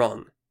bells are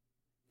rung,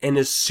 and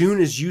as soon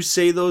as you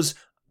say those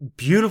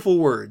beautiful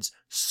words,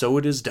 "So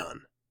it is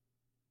done,"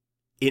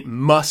 It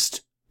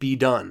must be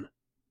done.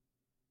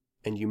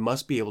 And you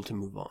must be able to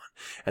move on.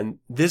 And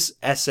this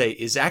essay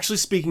is actually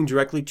speaking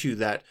directly to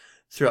that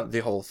throughout the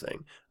whole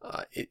thing.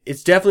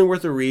 It's definitely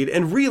worth a read.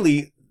 And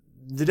really,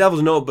 The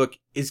Devil's Notebook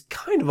is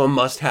kind of a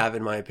must-have,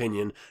 in my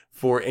opinion,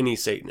 for any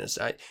Satanist.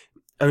 I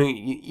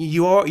mean,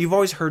 you've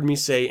always heard me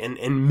say,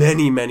 and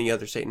many, many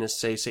other Satanists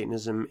say,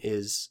 Satanism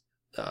is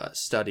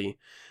study.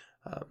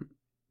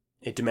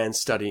 It demands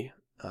study,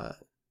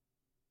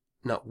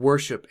 not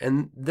worship.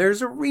 And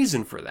there's a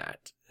reason for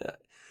that.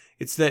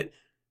 It's that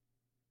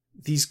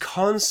these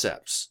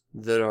concepts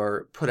that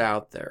are put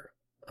out there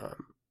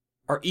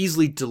are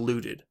easily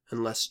diluted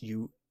unless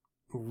you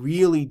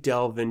really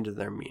delve into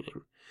their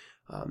meaning.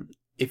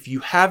 If you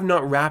have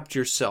not wrapped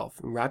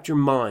your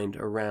mind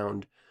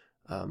around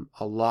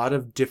a lot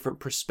of different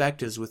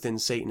perspectives within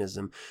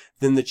Satanism,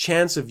 then the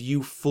chance of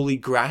you fully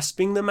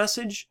grasping the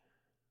message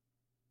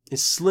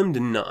is slim to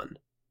none.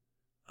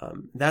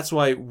 That's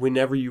why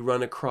whenever you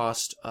run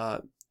across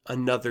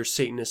another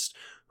Satanist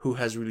who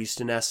has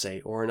released an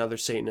essay, or another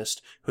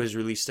Satanist who has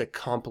released a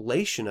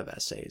compilation of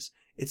essays,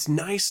 it's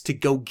nice to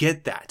go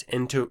get that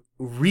and to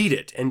read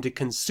it and to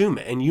consume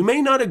it. And you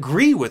may not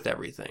agree with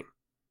everything.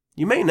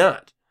 You may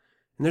not.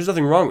 And there's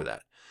nothing wrong with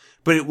that.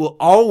 But it will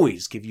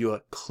always give you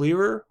a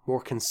clearer, more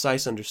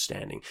concise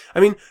understanding. I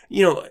mean,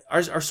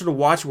 our sort of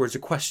watchwords are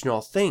question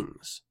all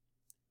things.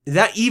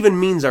 That even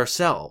means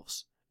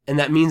ourselves. And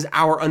that means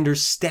our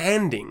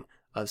understanding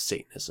of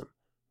Satanism.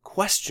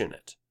 Question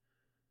it.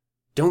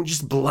 Don't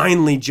just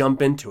blindly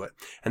jump into it.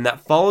 And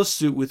that follows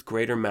suit with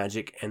greater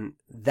magic, and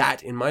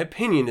that, in my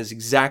opinion, is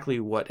exactly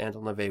what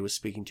Anton LaVey was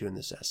speaking to in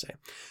this essay.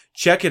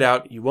 Check it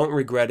out. You won't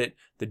regret it.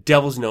 The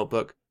Devil's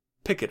Notebook.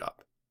 Pick it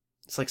up.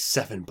 It's like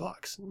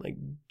 $7. Like,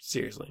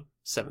 seriously,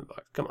 $7.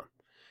 Come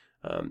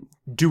on.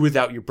 Do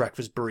without your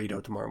breakfast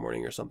burrito tomorrow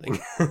morning or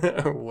something.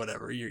 Or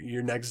whatever.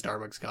 Your next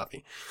Starbucks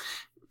coffee.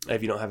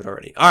 If you don't have it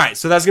already. Alright,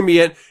 so that's going to be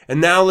it. And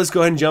now let's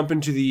go ahead and jump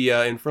into the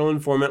Infernal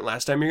Informant.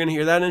 Last time you're going to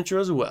hear that intro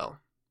as well.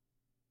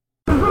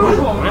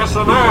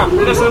 Listen up,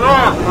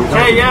 XLVII.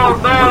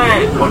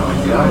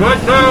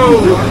 Good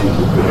news,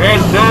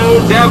 there's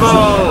no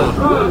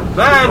devil.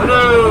 Bad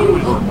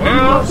news,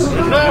 well,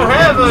 there's no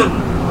heaven.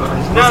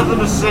 There's nothing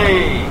to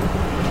see.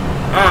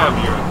 I'm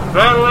your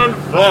Infernal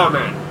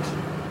Informant.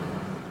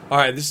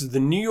 Alright, this is the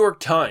New York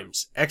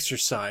Times,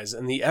 Exercise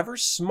and the Ever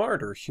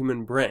Smarter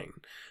Human Brain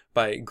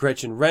by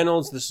Gretchen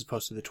Reynolds. This is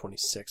posted the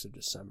 26th of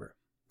December.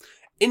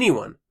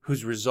 Anyone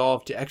whose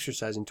resolve to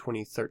exercise in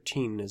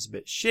 2013 is a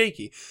bit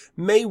shaky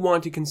may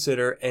want to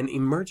consider an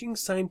emerging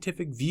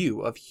scientific view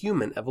of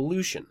human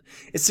evolution.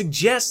 It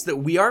suggests that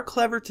we are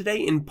clever today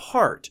in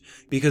part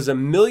because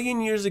 1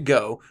 million years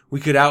ago we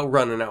could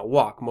outrun and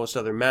outwalk most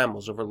other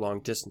mammals over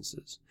long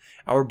distances.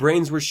 Our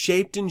brains were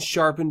shaped and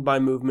sharpened by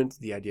movement,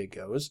 the idea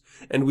goes,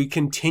 and we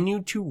continue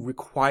to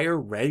require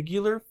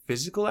regular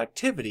physical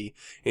activity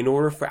in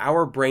order for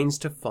our brains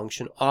to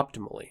function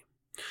optimally.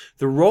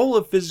 The role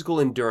of physical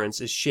endurance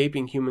as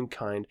shaping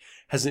humankind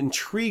has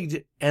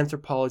intrigued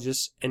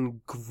anthropologists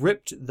and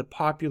gripped the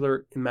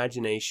popular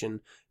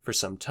imagination for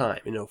some time.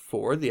 In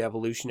 2004, the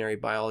evolutionary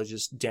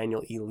biologist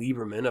Daniel E.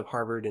 Lieberman of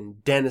Harvard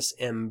and Dennis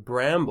M.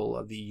 Bramble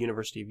of the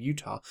University of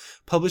Utah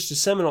published a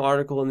seminal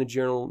article in the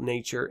journal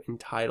Nature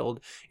entitled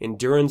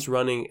Endurance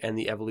Running and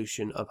the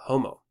Evolution of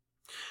Homo,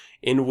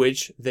 in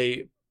which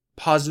they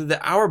posited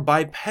that our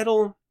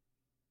bipedal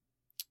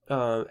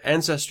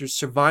ancestors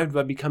survived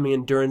by becoming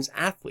endurance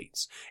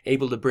athletes,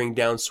 able to bring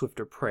down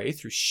swifter prey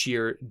through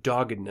sheer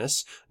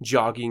doggedness,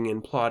 jogging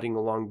and plodding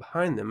along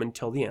behind them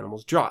until the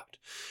animals dropped.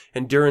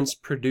 Endurance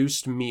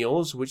produced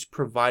meals which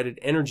provided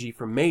energy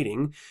for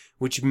mating,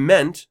 which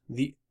meant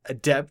the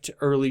adept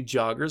early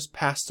joggers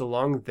passed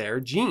along their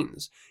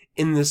genes.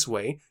 In this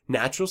way,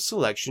 natural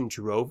selection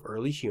drove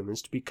early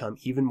humans to become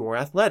even more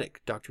athletic,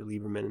 Dr.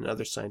 Lieberman and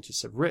other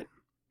scientists have written.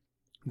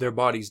 Their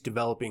bodies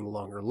developing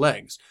longer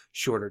legs,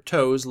 shorter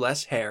toes,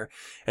 less hair,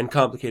 and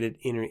complicated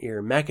inner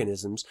ear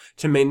mechanisms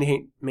to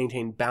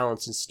maintain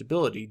balance and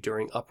stability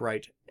during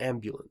upright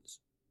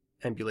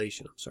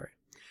ambulation.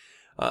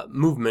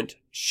 Movement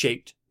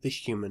shaped the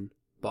human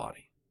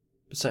body.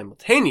 But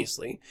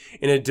simultaneously,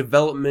 in a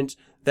development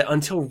that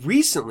until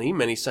recently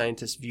many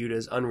scientists viewed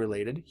as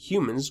unrelated,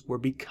 humans were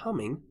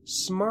becoming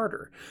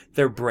smarter.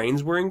 Their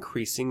brains were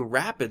increasing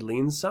rapidly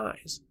in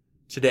size.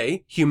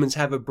 Today, humans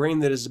have a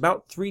brain that is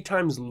about 3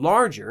 times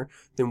larger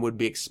than would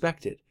be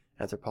expected,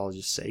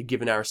 anthropologists say,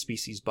 given our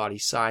species' body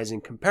size in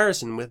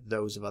comparison with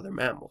those of other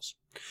mammals.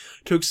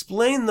 To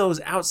explain those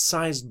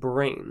outsized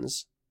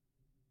brains,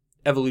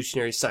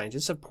 evolutionary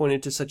scientists have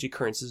pointed to such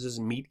occurrences as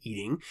meat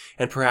eating,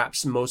 and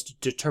perhaps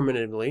most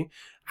determinatively,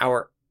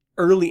 our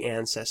early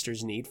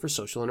ancestors' need for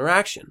social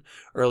interaction.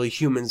 Early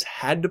humans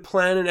had to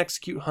plan and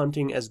execute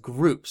hunting as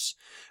groups,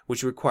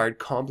 which required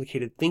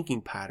complicated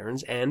thinking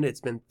patterns and,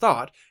 it's been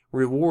thought,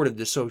 rewarded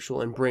the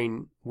social and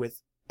brain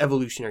with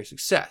evolutionary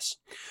success.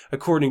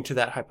 According to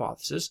that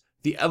hypothesis,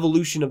 the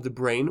evolution of the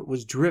brain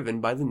was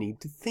driven by the need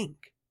to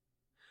think.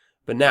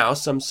 But now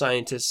some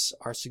scientists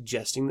are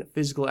suggesting that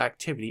physical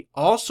activity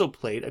also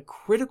played a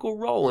critical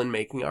role in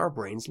making our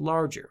brains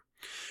larger.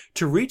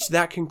 To reach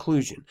that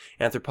conclusion,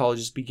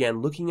 anthropologists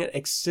began looking at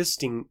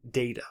existing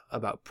data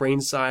about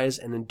brain size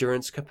and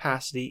endurance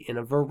capacity in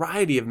a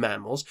variety of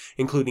mammals,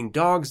 including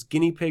dogs,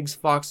 guinea pigs,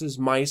 foxes,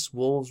 mice,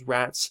 wolves,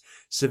 rats,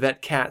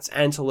 civet cats,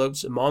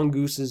 antelopes,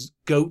 mongooses,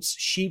 goats,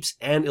 sheep,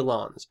 and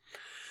elands.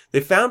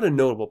 They found a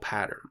notable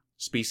pattern.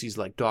 Species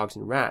like dogs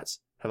and rats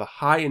have a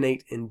high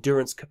innate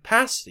endurance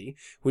capacity,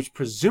 which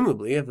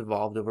presumably have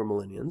evolved over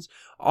millenniums,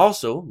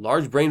 also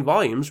large brain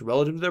volumes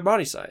relative to their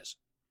body size.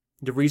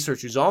 The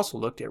researchers also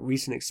looked at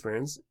recent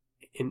experiments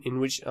in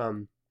which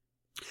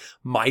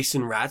mice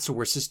and rats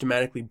were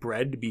systematically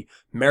bred to be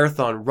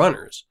marathon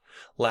runners,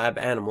 lab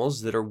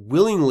animals that are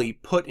willingly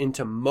put in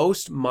the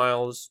most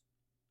miles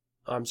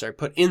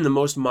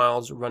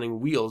running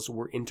wheels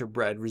were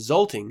interbred,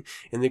 resulting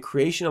in the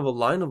creation of a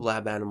line of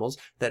lab animals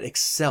that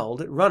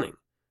excelled at running.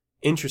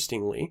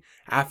 Interestingly,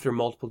 after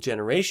multiple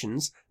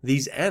generations,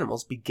 these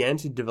animals began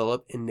to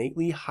develop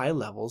innately high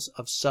levels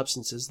of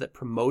substances that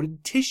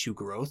promoted tissue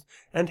growth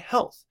and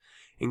health,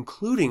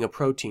 including a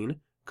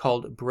protein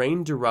called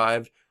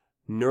brain-derived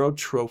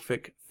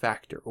neurotrophic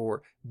factor,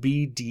 or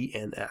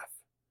BDNF.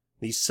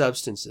 These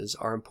substances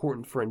are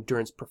important for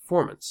endurance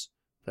performance.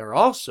 They are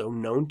also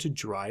known to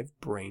drive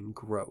brain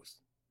growth.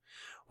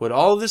 What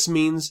all of this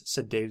means,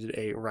 said David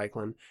A.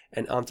 Reichlin,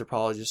 an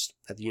anthropologist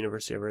at the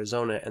University of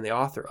Arizona and the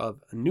author of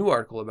a new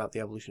article about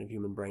the evolution of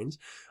human brains,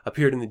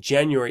 appeared in the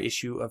January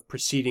issue of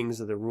Proceedings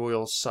of the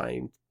Royal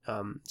Society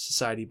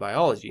of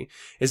Biology,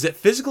 is that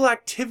physical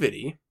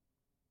activity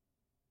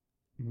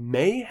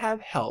may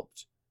have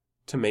helped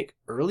to make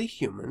early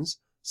humans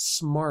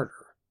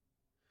smarter.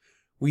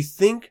 We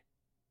think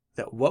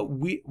that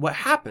what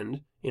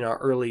happened in our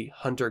early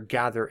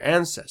hunter-gatherer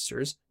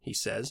ancestors, he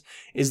says,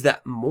 is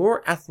that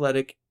more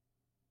athletic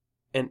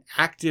and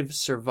active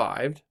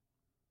survived,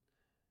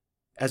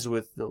 as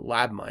with the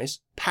lab mice,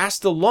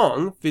 passed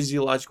along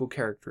physiological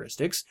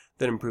characteristics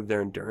that improved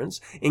their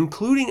endurance,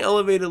 including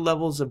elevated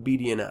levels of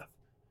BDNF.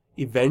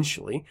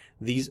 Eventually,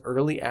 these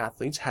early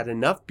athletes had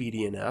enough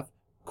BDNF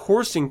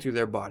coursing through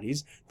their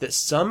bodies that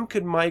some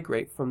could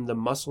migrate from the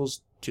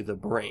muscles to the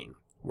brain,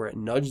 where it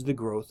nudged the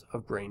growth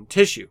of brain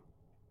tissue.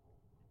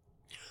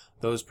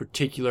 Those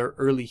particular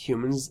early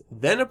humans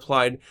then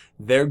applied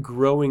their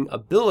growing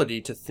ability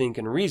to think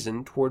and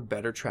reason toward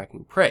better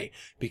tracking prey,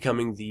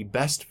 becoming the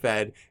best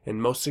fed and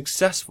most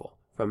successful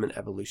from an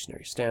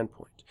evolutionary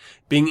standpoint.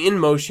 Being in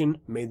motion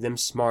made them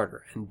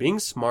smarter, and being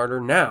smarter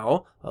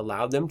now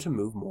allowed them to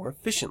move more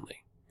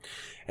efficiently.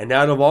 And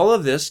out of all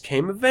of this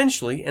came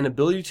eventually an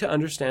ability to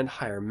understand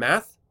higher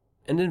math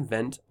and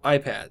invent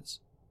iPads.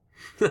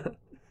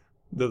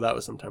 Though that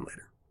was sometime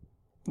later.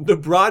 The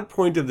broad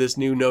point of this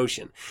new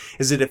notion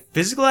is that if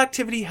physical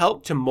activity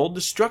helped to mold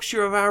the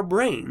structure of our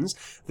brains,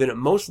 then it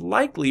most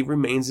likely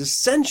remains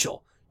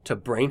essential to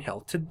brain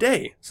health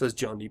today, says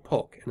John D.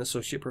 Polk, an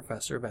associate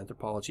professor of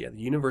anthropology at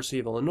the University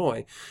of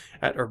Illinois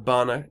at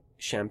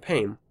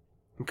Urbana-Champaign,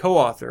 and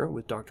co-author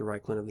with Dr.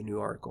 Reichlin of the new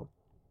article.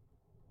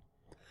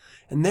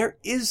 And there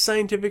is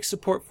scientific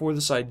support for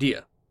this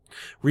idea.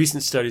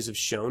 Recent studies have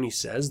shown, he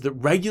says, that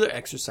regular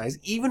exercise,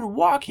 even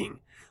walking,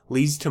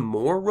 leads to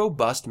more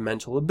robust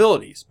mental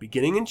abilities,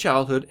 beginning in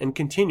childhood and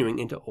continuing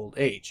into old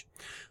age.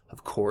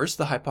 Of course,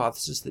 the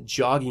hypothesis that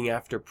jogging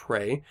after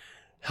prey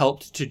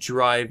helped to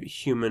drive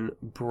human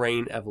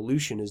brain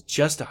evolution is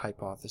just a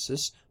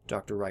hypothesis,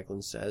 Dr.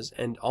 Reichlin says,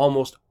 and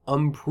almost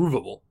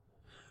unprovable.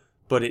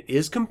 But it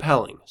is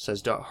compelling,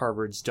 says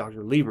Harvard's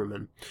Dr.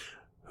 Lieberman,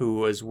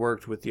 who has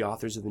worked with the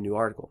authors of the new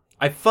article.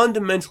 I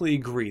fundamentally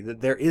agree that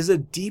there is a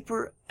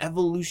deeper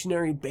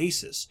evolutionary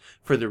basis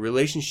for the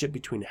relationship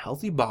between a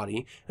healthy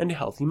body and a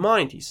healthy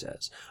mind, he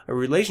says, a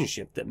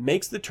relationship that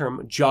makes the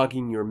term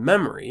jogging your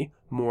memory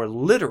more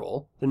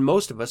literal than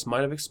most of us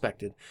might have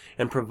expected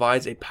and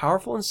provides a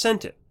powerful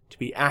incentive to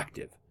be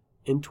active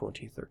in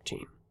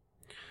 2013.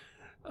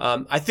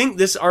 I think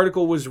this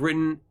article was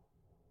written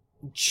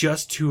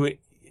just to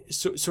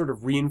sort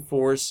of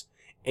reinforce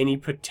any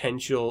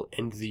potential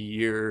end of the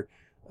year,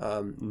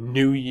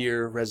 New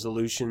Year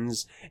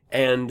resolutions,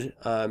 and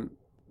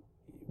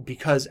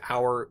because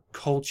our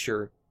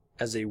culture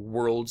as a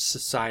world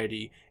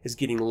society is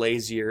getting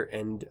lazier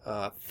and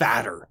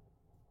fatter,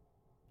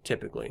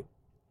 typically.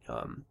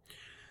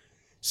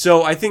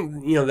 So I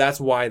think, that's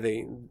why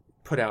they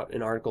put out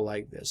an article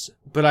like this.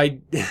 But I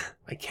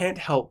can't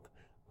help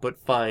but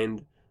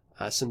find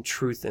some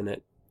truth in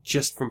it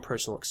just from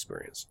personal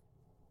experience.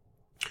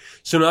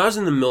 So when I was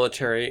in the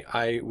military,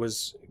 I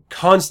was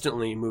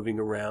constantly moving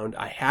around.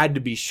 I had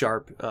to be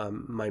sharp.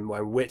 My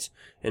wit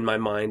and my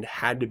mind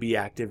had to be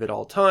active at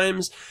all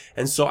times.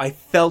 And so I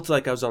felt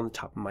like I was on the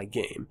top of my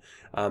game.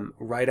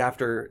 Right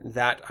after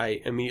that,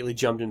 I immediately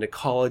jumped into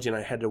college and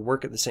I had to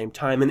work at the same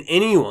time. And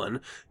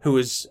anyone who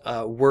has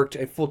worked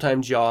a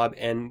full-time job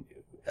and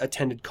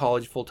attended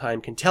college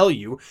full-time can tell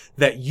you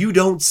that you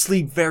don't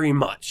sleep very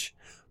much,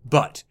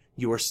 but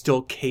you are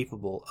still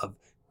capable of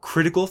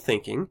critical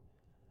thinking,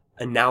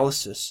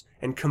 analysis,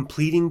 and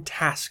completing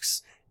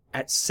tasks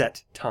at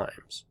set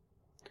times.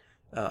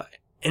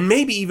 And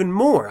maybe even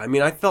more. I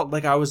mean, I felt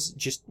like I was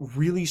just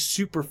really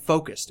super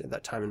focused at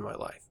that time in my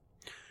life.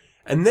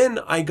 And then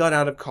I got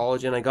out of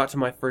college and I got to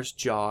my first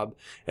job,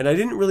 and I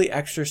didn't really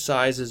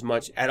exercise as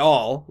much at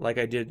all like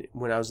I did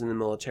when I was in the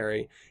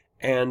military,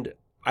 and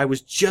I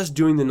was just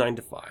doing the 9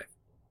 to 5.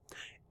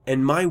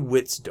 And my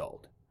wits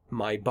dulled.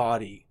 My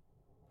body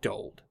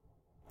dulled.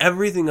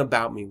 Everything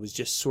about me was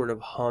just sort of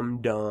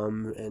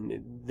humdum,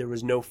 and there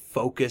was no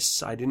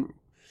focus. I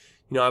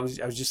was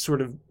just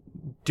sort of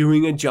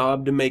doing a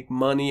job to make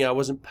money. I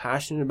wasn't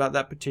passionate about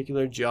that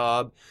particular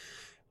job.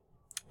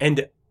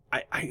 And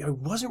I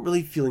wasn't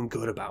really feeling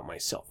good about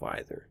myself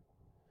either.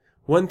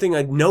 One thing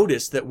I'd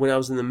noticed that when I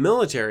was in the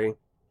military,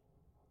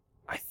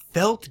 I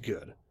felt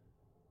good.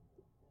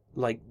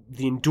 Like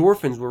the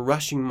endorphins were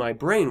rushing my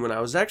brain when I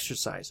was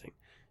exercising.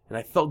 And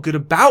I felt good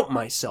about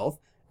myself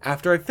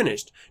after I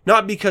finished.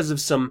 Not because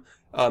of some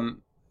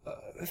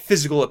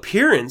physical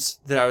appearance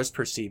that I was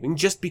perceiving,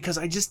 just because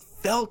I just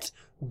felt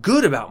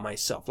good about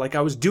myself. Like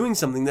I was doing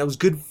something that was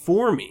good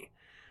for me.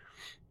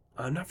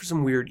 Not for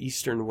some weird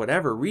Eastern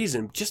whatever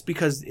reason, just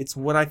because it's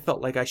what I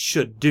felt like I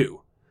should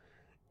do.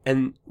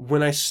 And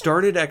when I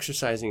started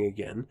exercising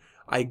again,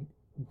 I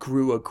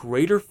grew a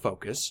greater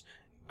focus.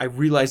 I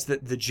realized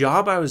that the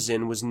job I was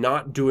in was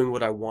not doing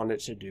what I wanted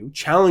to do,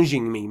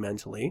 challenging me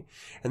mentally,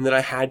 and that I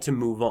had to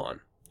move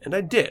on. And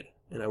I did.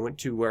 And I went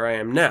to where I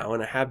am now,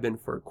 and I have been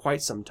for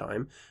quite some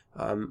time,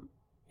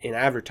 in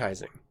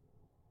advertising.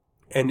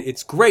 And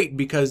it's great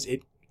because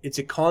it's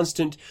a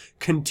constant,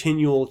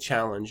 continual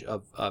challenge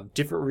of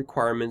different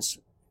requirements,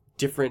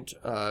 different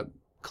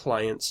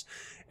clients,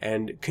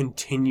 and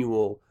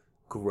continual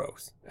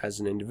growth as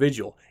an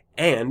individual,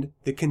 and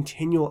the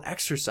continual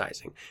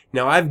exercising.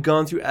 Now, I've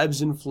gone through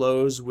ebbs and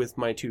flows with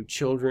my 2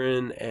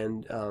 children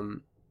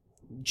and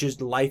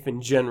just life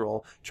in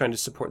general, trying to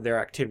support their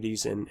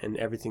activities and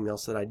everything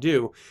else that I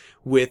do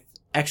with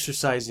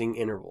exercising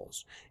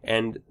intervals.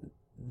 And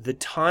the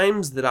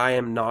times that I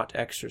am not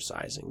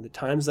exercising, the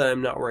times that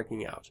I'm not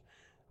working out,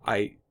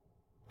 I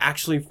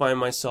actually find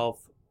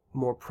myself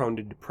more prone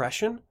to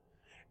depression,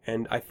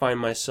 and I find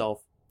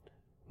myself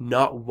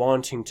not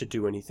wanting to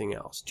do anything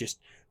else, just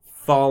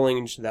falling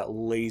into that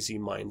lazy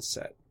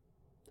mindset.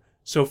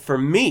 So for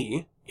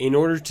me, in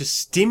order to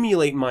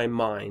stimulate my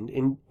mind,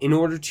 in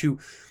order to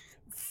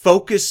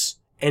focus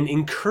and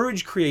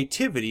encourage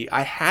creativity,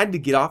 I had to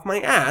get off my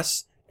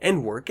ass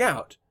and work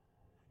out.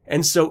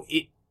 And so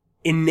it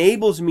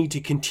enables me to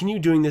continue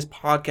doing this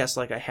podcast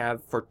like I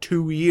have for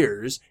 2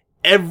 years,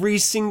 every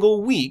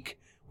single week,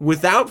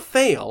 without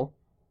fail.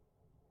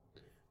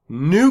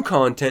 New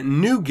content,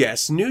 new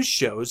guests, new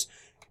shows,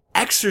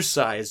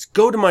 exercise,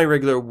 go to my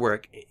regular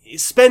work,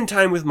 spend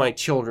time with my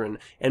children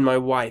and my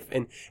wife,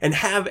 and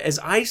have, as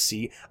I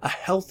see, a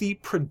healthy,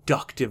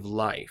 productive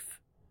life.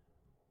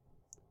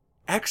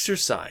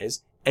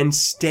 Exercise and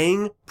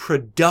staying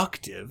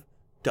productive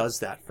does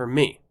that for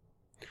me.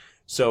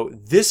 So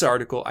this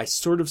article, I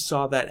sort of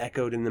saw that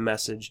echoed in the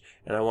message,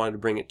 and I wanted to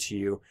bring it to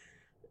you.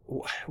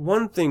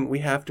 One thing we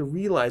have to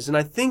realize, and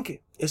I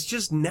think it's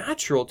just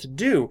natural to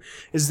do,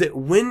 is that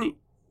when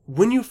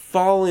you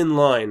fall in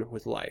line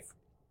with life,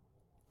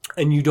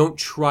 and you don't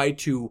try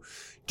to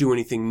do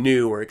anything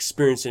new or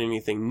experience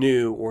anything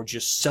new or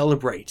just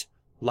celebrate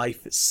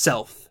life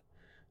itself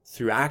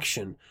through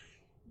action,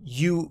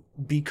 you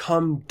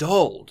become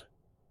dulled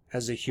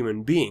as a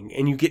human being,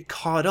 and you get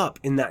caught up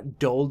in that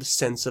dulled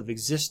sense of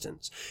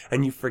existence,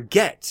 and you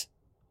forget,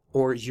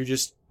 or you're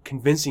just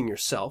convincing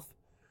yourself,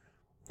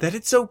 that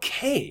it's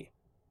okay.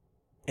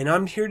 And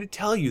I'm here to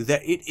tell you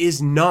that it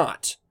is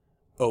not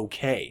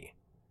okay,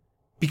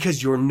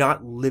 because you're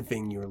not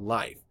living your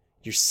life.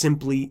 You're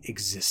simply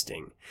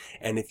existing.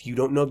 And if you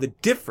don't know the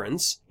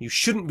difference, you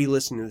shouldn't be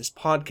listening to this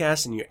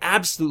podcast, and you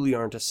absolutely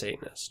aren't a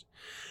Satanist.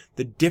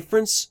 The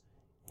difference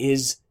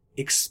is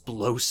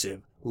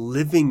explosive.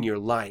 Living your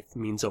life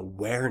means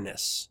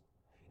awareness.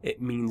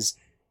 It means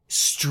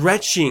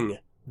stretching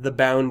the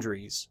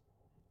boundaries,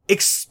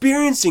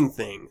 experiencing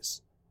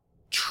things,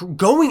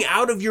 going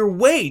out of your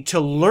way to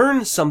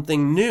learn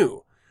something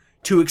new,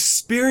 to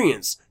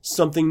experience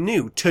something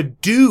new, to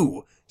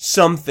do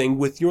something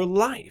with your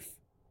life.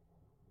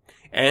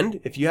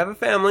 And if you have a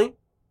family,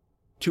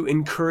 to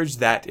encourage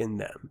that in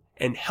them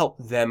and help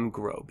them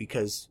grow,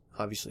 because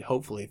obviously,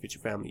 hopefully, if it's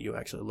your family, you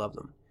actually love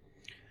them.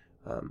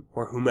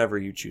 Or whomever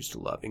you choose to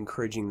love,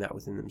 encouraging that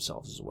within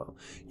themselves as well.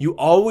 You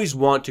always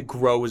want to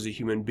grow as a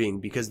human being,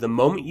 because the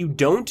moment you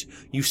don't,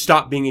 you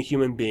stop being a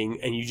human being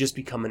and you just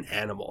become an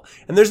animal.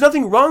 And there's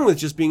nothing wrong with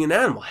just being an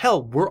animal.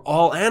 Hell, we're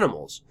all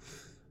animals.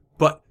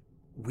 But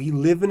we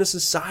live in a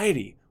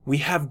society. We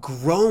have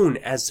grown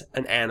as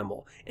an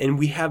animal, and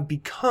we have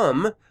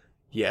become,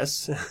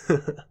 yes,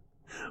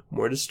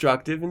 more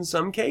destructive in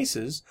some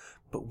cases,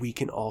 but we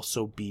can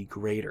also be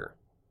greater.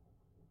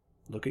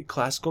 Look at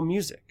classical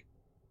music.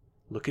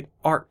 Look at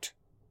art.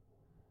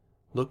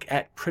 Look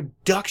at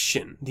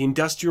production, the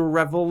Industrial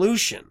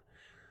Revolution.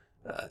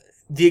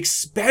 the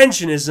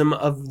expansionism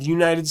of the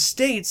United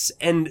States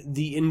and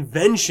the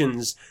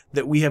inventions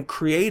that we have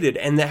created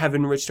and that have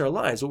enriched our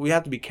lives. What we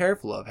have to be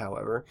careful of,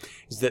 however,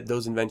 is that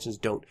those inventions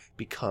don't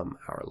become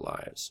our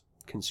lives.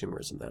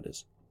 Consumerism, that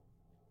is.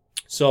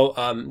 So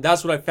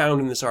that's what I found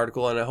in this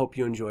article, and I hope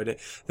you enjoyed it.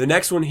 The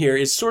next one here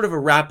is sort of a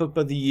wrap-up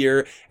of the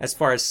year as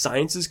far as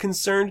science is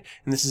concerned,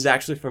 and this is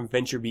actually from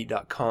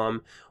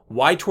VentureBeat.com.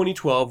 Why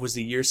 2012 was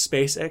the year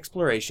space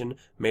exploration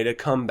made a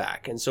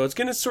comeback. And so it's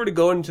going to sort of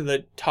go into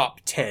the top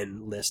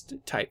 10 list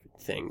type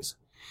things.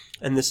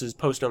 And this is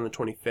posted on the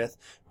 25th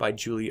by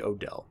Julie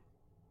Odell.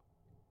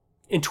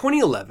 In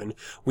 2011,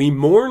 we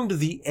mourned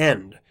the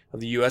end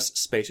of the U.S.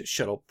 Space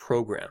Shuttle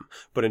program.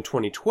 But in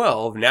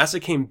 2012, NASA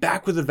came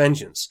back with a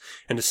vengeance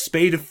and a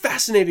spate of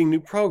fascinating new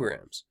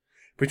programs.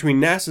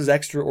 Between NASA's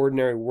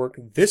extraordinary work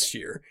this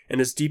year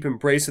and its deep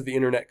embrace of the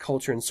internet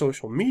culture and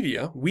social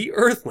media, we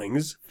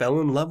Earthlings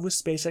fell in love with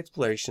space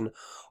exploration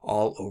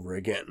all over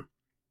again.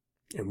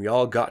 And we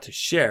all got to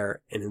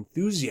share an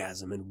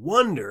enthusiasm and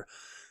wonder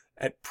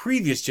at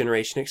previous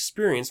generation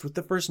experienced with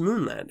the first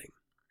moon landing.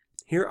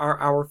 Here are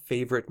our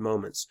favorite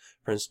moments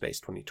from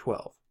Space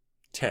 2012.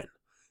 10.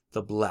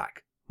 The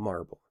Black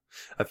Marble.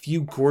 A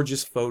few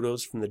gorgeous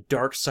photos from the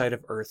dark side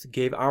of Earth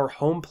gave our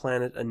home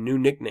planet a new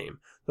nickname,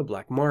 the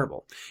Black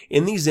Marble.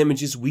 In these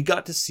images, we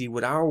got to see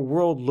what our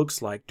world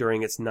looks like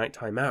during its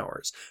nighttime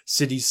hours.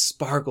 Cities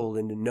sparkled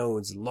into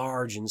nodes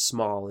large and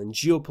small, and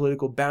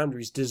geopolitical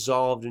boundaries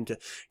dissolved into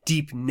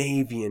deep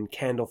navy and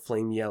candle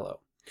flame yellow.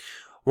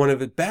 One of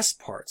the best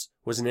parts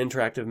was an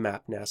interactive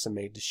map NASA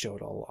made to show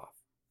it all off.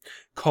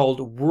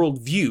 Called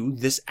Worldview,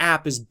 this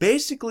app is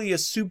basically a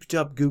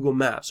souped-up Google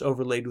Maps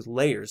overlaid with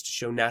layers to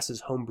show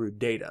NASA's homebrewed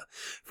data.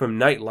 From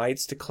night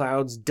lights to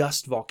clouds,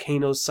 dust,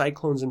 volcanoes,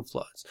 cyclones, and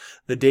floods.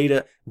 The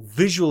data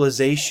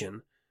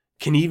visualization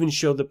can even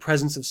show the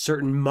presence of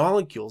certain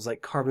molecules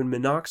like carbon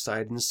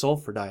monoxide and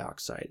sulfur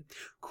dioxide.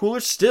 Cooler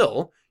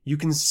still, you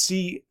can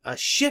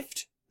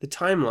shift the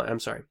timeline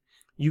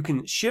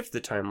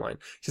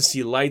to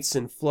see lights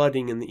and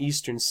flooding in the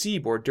eastern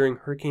seaboard during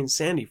Hurricane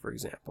Sandy, for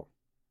example.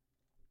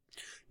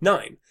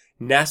 9.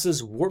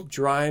 NASA's warp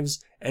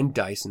drives and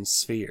Dyson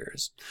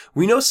spheres.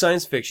 We know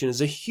science fiction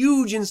is a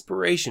huge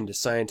inspiration to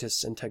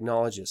scientists and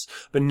technologists,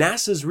 but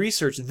NASA's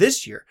research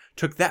this year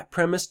took that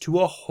premise to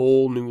a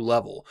whole new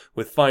level,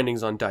 with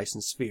findings on Dyson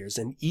spheres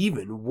and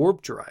even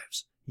warp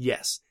drives.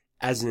 Yes,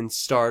 as in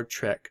Star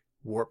Trek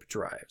warp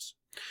drives.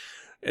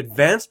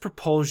 Advanced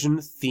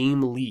Propulsion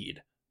Theme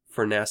Lead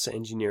for NASA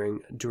Engineering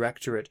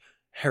Directorate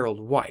Harold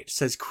White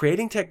says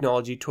creating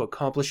technology to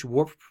accomplish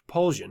warp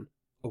propulsion,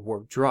 a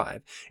warp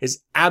drive, is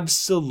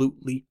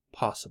absolutely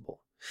possible.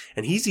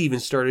 And he's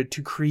even started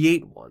to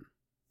create one,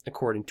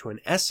 according to an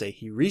essay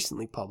he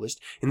recently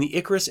published in the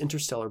Icarus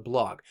Interstellar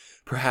blog.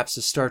 Perhaps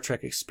the Star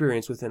Trek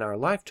experience within our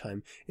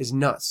lifetime is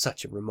not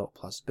such a remote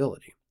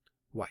possibility,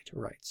 White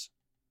writes.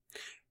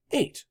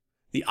 8.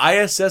 The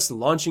ISS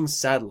launching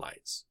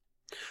satellites.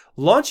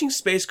 Launching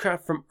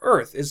spacecraft from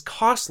Earth is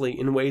costly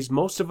in ways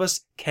most of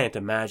us can't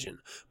imagine,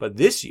 but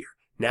this year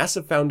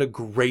NASA found a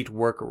great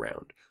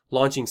workaround,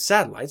 launching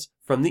satellites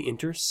from the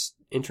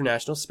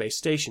International Space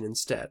Station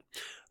instead.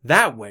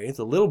 That way,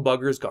 the little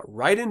buggers got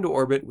right into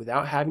orbit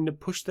without having to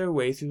push their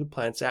way through the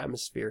planet's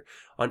atmosphere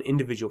on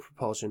individual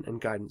propulsion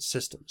and guidance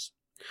systems.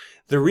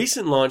 The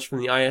recent launch from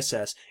the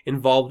ISS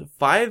involved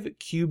 5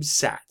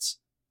 CubeSats,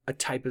 a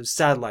type of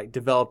satellite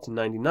developed in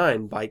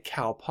 '99 by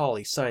Cal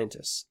Poly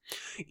scientists.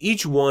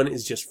 Each one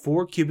is just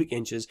 4 cubic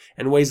inches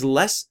and weighs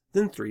less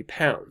than 3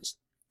 pounds.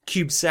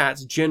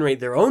 CubeSats generate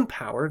their own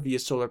power via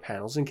solar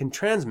panels and can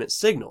transmit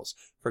signals.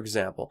 For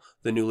example,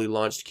 the newly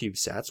launched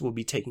CubeSats will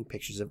be taking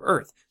pictures of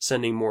Earth,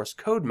 sending Morse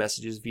code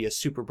messages via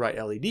super bright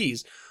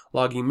LEDs,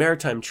 logging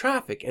maritime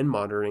traffic, and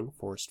monitoring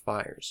forest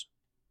fires.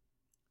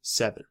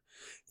 7.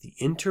 The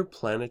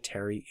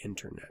Interplanetary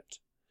Internet.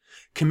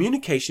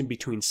 Communication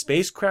between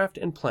spacecraft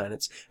and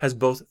planets has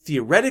both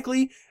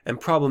theoretically and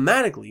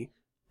problematically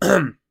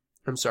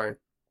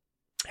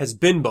has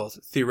been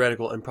both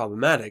theoretical and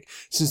problematic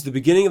since the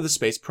beginning of the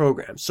space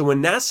program. So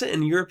when NASA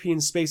and European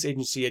Space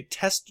Agency had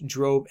test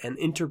drove an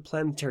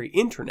interplanetary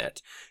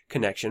internet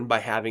connection by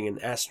having an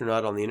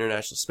astronaut on the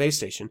International Space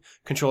Station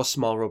control a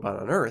small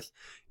robot on Earth,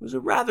 it was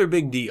a rather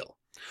big deal.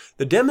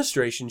 The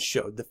demonstration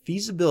showed the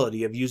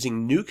feasibility of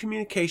using new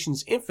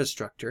communications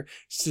infrastructure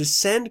to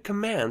send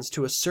commands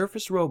to a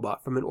surface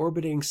robot from an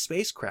orbiting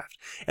spacecraft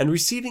and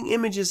receiving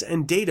images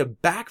and data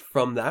back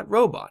from that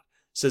robot,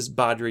 says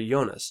Badri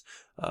Jonas,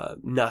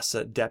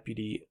 NASA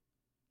Deputy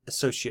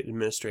Associate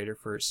Administrator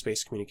for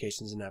Space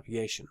Communications and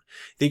Navigation.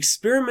 The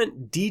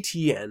experiment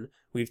DTN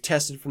we've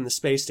tested from the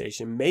space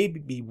station may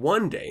be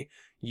one day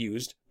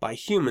used by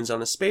humans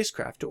on a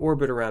spacecraft to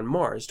orbit around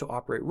Mars to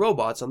operate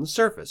robots on the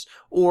surface,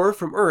 or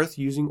from Earth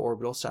using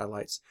orbital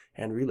satellites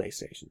and relay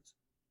stations.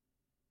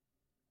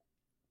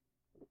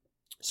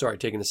 Sorry,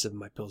 taking a sip of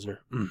my Pilsner.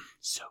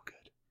 So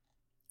good.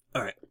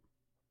 Alright.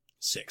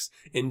 6.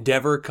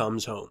 Endeavour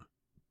comes home.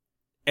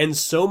 And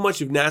so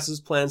much of NASA's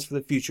plans for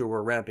the future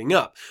were ramping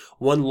up.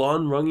 One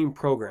long-running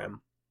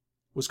program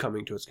was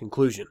coming to its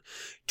conclusion.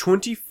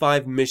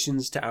 25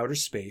 missions to outer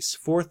space,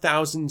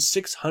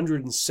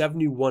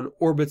 4,671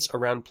 orbits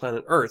around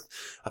planet Earth,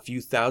 a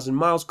few thousand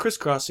miles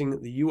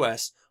crisscrossing the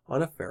U.S.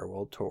 on a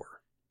farewell tour.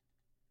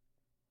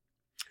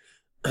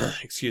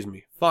 Excuse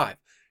me. 5.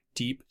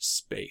 Deep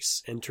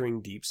space. Entering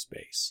deep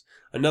space.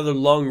 Another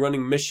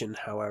long-running mission,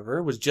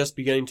 however, was just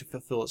beginning to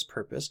fulfill its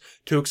purpose,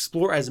 to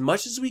explore as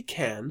much as we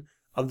can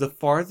of the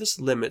farthest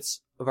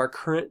limits of our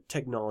current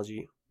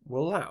technology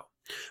will allow.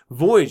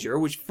 Voyager,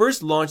 which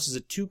first launched as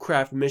a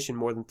 2-craft mission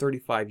more than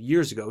 35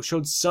 years ago,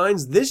 showed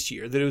signs this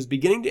year that it was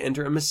beginning to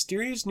enter a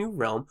mysterious new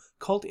realm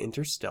called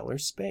interstellar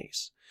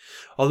space.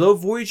 Although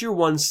Voyager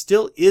 1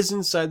 still is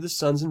inside the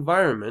sun's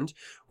environment,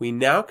 we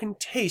now can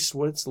taste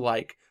what it's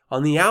like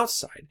on the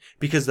outside,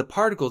 because the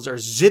particles are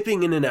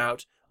zipping in and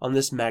out on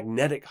this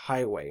magnetic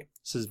highway,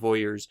 says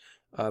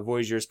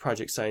Voyager's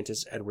project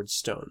scientist Edward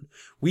Stone.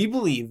 We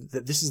believe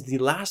that this is the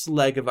last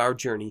leg of our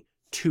journey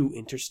to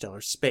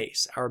interstellar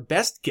space. Our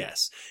best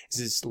guess is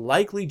it's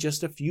likely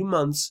just a few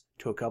months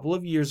to a couple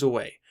of years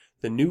away.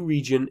 The new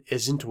region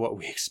isn't what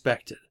we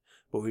expected,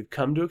 but we've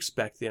come to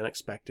expect the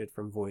unexpected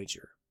from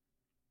Voyager.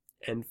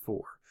 And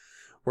 4.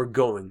 We're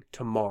going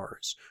to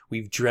Mars.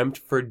 We've dreamt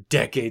for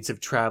decades of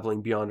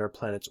traveling beyond our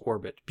planet's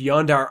orbit,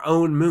 beyond our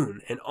own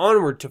moon, and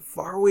onward to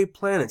faraway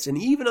planets and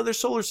even other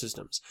solar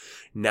systems.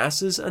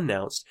 NASA's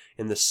announced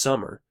in the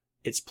summer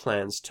its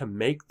plans to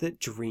make that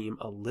dream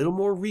a little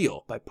more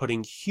real by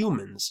putting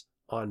humans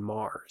on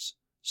Mars,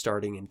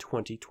 starting in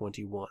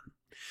 2021.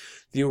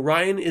 The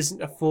Orion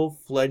isn't a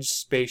full-fledged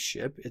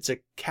spaceship. It's a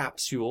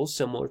capsule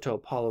similar to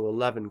Apollo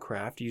 11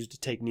 craft used to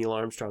take Neil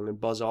Armstrong and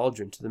Buzz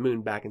Aldrin to the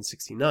moon back in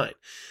 '69.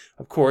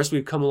 Of course,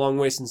 we've come a long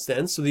way since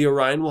then, so the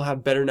Orion will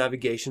have better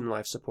navigation and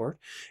life support.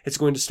 It's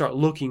going to start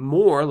looking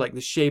more like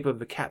the shape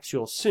of a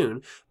capsule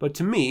soon, but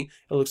to me,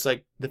 it looks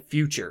like the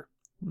future,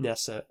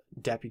 NASA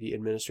Deputy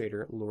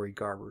Administrator Lori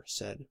Garber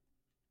said.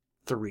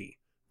 3.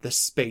 The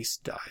space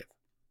dive.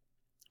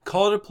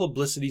 Call it a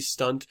publicity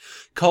stunt,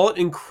 call it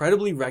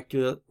incredibly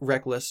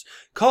reckless,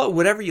 call it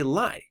whatever you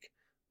like,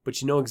 but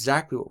you know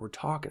exactly what we're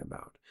talking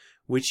about,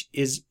 which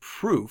is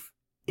proof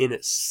in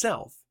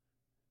itself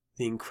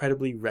the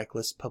incredibly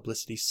reckless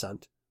publicity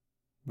stunt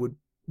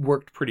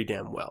worked pretty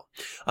damn well.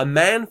 A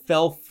man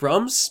fell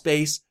from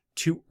space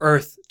to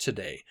Earth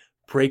today,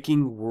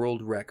 breaking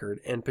world record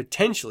and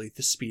potentially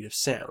the speed of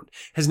sound.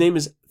 His name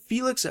is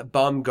Felix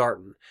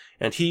Baumgarten,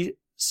 and he,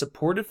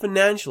 supported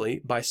financially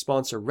by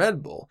sponsor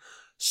Red Bull,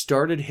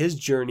 started his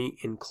journey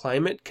in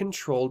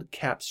climate-controlled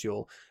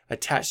capsule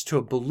attached to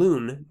a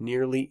balloon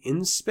nearly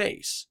in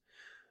space.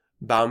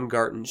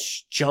 Baumgarten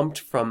jumped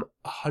from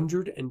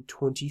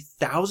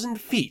 120,000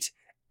 feet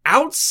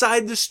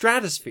outside the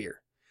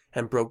stratosphere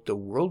and broke the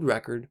world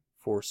record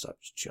for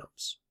such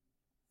jumps.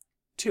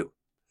 2.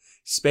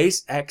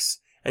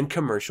 SpaceX and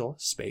commercial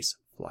space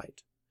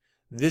flight.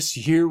 This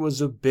year was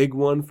a big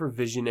one for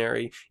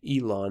visionary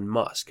Elon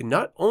Musk.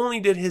 Not only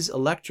did his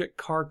electric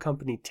car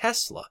company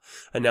Tesla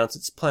announce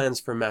its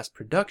plans for mass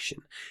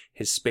production,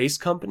 his space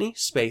company,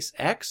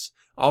 SpaceX,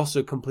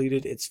 also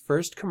completed its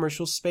first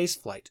commercial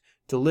spaceflight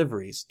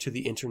deliveries to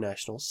the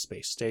International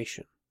Space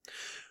Station.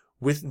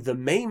 With the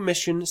May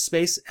mission,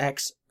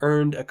 SpaceX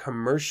earned a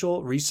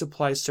commercial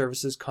resupply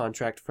services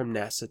contract from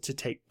NASA to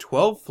take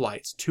 12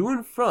 flights to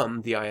and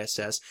from the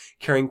ISS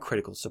carrying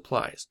critical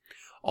supplies.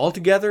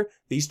 Altogether,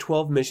 these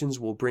 12 missions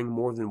will bring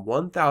more than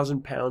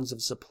 1,000 pounds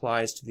of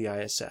supplies to the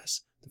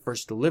ISS. The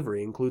first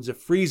delivery includes a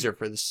freezer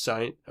for the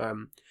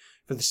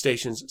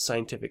station's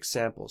scientific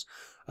samples,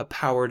 a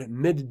powered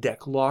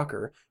mid-deck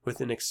locker with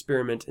an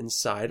experiment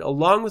inside,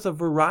 along with a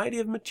variety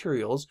of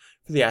materials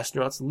for the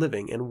astronauts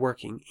living and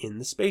working in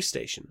the space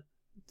station,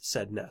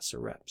 said NASA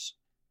reps.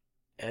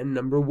 And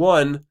number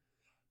 1,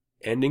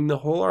 ending the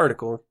whole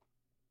article,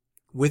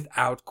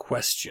 without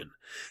question,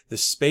 the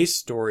space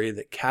story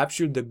that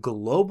captured the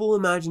global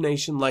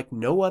imagination like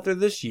no other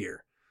this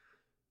year.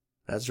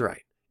 That's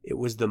right, it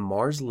was the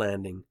Mars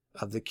landing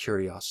of the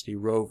Curiosity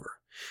rover.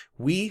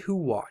 We who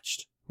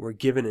watched were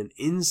given an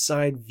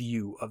inside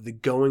view of the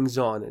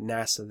goings-on at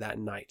NASA that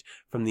night,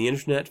 from the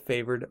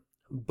internet-favored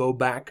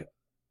Bobak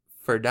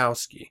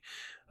Ferdowski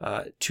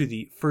to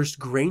the first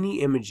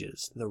grainy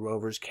images the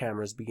rover's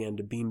cameras began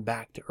to beam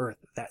back to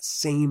Earth that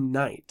same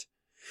night.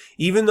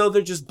 Even though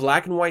they're just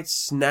black and white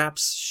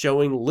snaps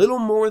showing little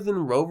more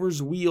than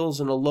rover's wheels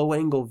and a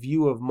low-angle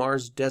view of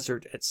Mars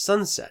desert at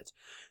sunset,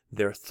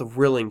 they're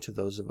thrilling to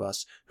those of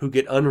us who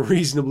get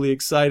unreasonably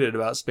excited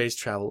about space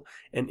travel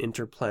and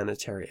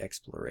interplanetary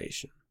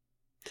exploration.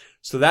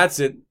 So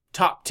that's it.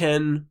 Top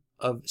 10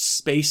 of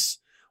space.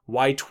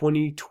 Why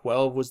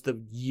 2012 was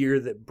the year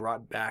that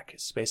brought back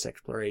space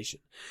exploration.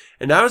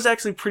 And I was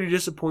actually pretty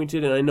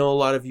disappointed, and I know a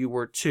lot of you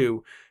were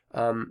too,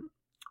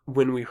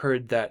 when we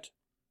heard that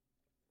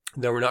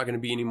there were not going to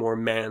be any more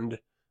manned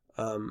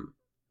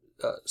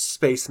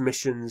space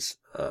missions.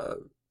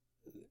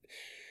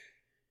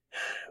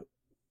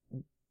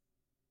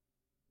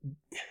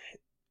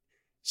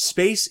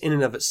 Space in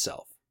and of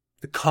itself,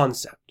 the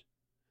concept,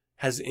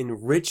 has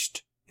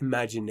enriched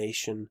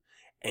imagination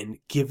and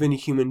given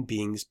human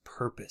beings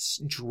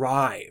purpose,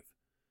 drive.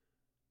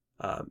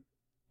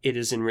 It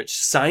has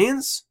enriched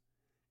science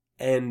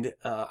and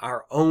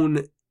our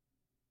own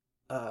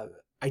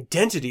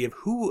identity of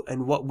who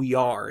and what we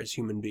are as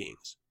human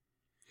beings.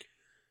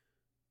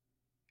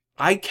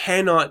 I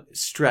cannot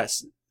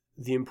stress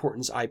the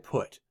importance I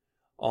put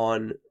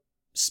on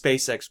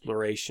space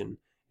exploration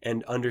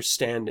and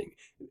understanding.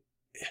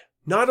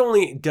 Not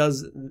only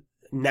does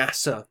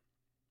NASA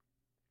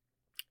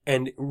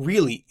and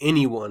really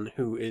anyone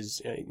who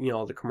is,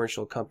 all the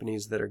commercial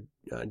companies that are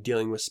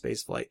dealing with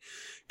spaceflight,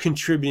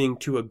 contributing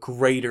to a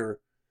greater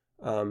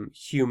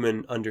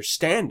human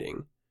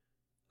understanding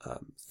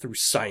through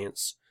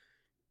science,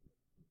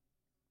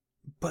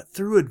 but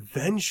through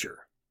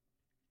adventure.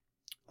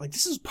 Like,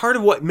 this is part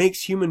of what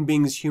makes human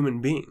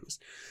beings.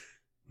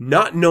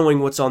 Not knowing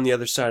what's on the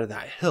other side of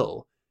that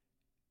hill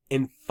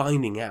and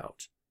finding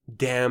out.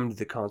 Damned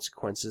the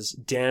consequences,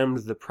 damned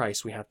the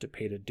price we have to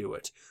pay to do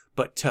it,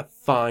 but to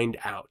find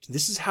out.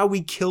 This is how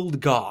we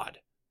killed God.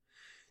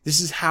 This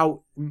is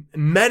how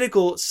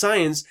medical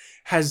science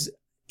has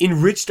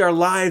enriched our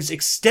lives,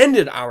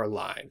 extended our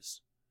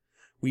lives.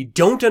 We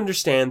don't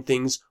understand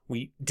things,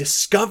 we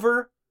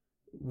discover,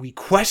 we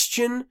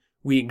question,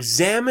 we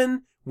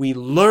examine, we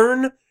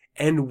learn,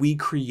 and we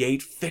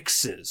create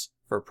fixes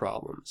for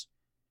problems.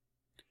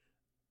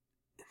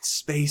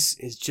 Space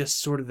is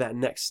just sort of that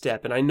next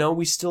step. And I know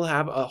we still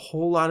have a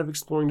whole lot of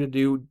exploring to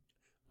do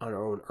on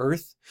our own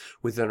Earth,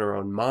 within our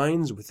own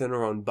minds, within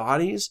our own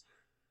bodies,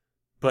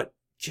 but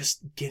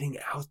just getting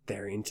out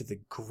there into the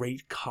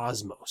great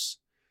cosmos.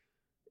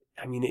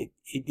 I mean,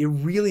 it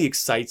really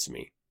excites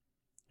me.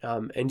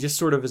 And just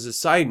sort of as a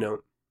side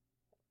note,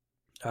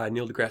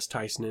 Neil deGrasse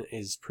Tyson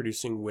is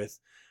producing with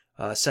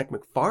Seth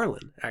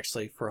MacFarlane,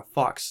 actually, for a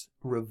Fox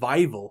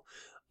revival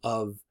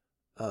of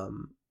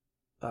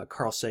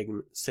Carl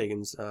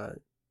Sagan's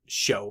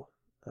show,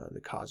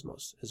 The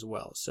Cosmos, as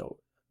well. So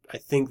I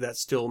think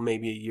that's still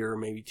maybe a year,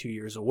 maybe 2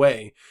 years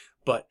away.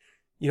 But,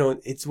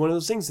 it's one of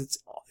those things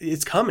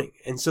it's coming.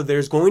 And so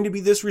there's going to be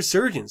this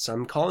resurgence.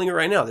 I'm calling it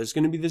right now. There's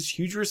going to be this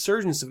huge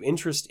resurgence of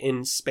interest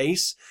in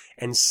space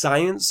and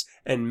science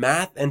and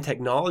math and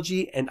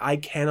technology. And I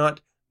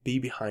cannot be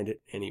behind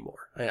it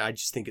anymore. I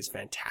just think it's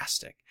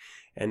fantastic.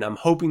 And I'm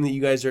hoping that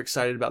you guys are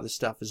excited about this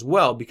stuff as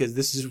well, because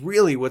this is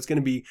really what's going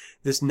to be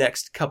this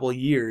next couple of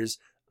years,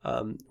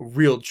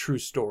 real true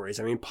stories.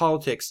 I mean,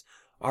 politics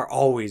are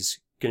always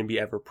going to be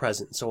ever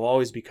present, so I'll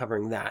always be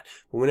covering that.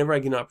 But whenever I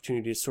get an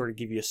opportunity to sort of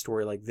give you a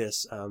story like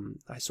this,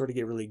 I sort of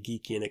get really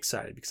geeky and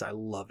excited because I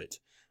love it.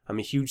 I'm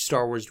a huge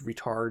Star Wars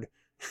retard.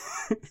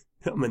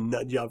 I'm a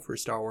nut job for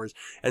Star Wars.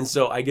 And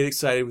so I get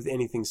excited with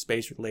anything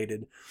space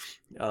related,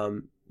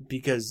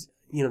 because,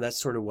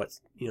 that's sort of what,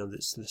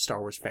 the Star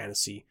Wars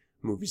fantasy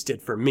movies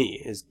did for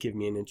me, is give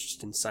me an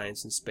interest in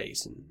science and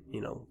space and,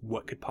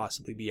 what could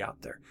possibly be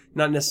out there.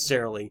 Not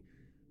necessarily,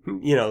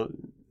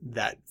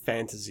 that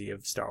fantasy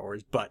of Star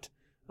Wars, but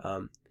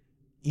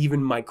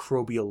even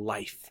microbial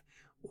life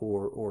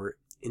or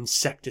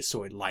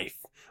insectoid life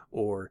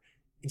or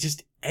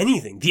just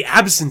anything. The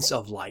absence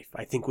of life,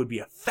 I think, would be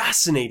a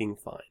fascinating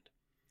find.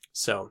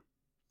 So,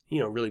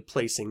 really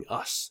placing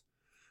us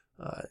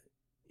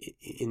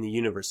in the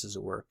universe, as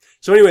it were.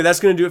 So anyway, that's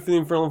going to do it for the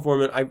Infernal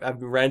Informant. I've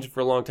been ranting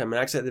for a long time,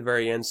 and actually at the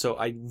very end, so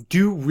I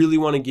do really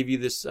want to give you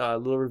this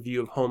little review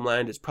of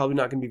Homeland. It's probably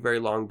not going to be very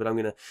long, but I'm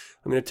going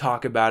to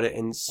talk about it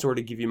and sort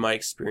of give you my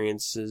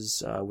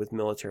experiences with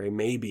military,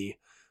 maybe,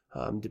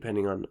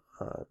 depending on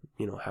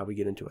how we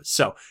get into it.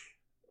 So,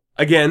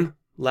 again,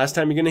 last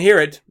time you're going to hear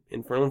it,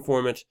 Infernal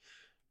Informant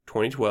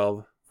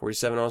 2012,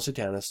 47 on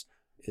Satanas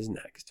is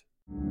next.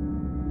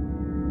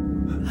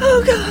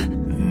 Oh, God!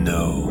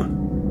 No.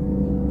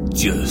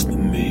 Just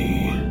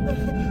me.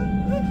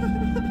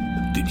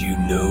 Did you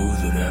know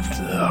that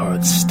after the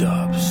heart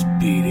stops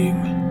beating,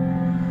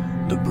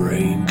 the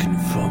brain can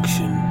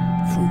function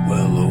for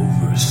well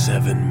over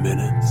 7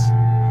 minutes?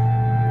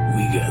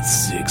 We got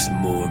 6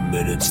 more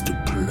minutes to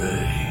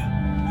play.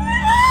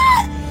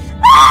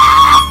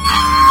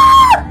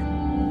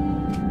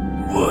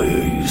 Why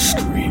are you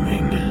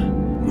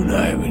screaming when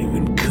I haven't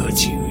even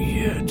cut you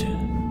yet?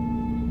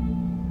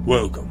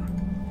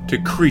 Welcome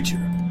to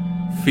Creature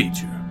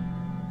Feature.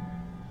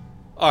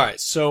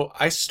 Alright, so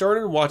I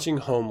started watching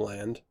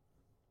Homeland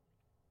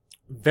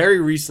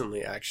very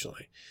recently,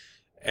 actually.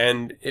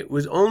 And it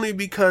was only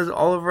because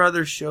all of our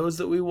other shows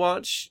that we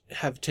watch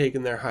have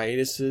taken their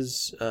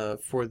hiatuses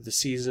for the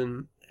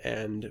season,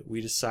 and we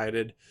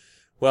decided,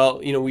 well,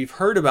 we've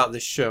heard about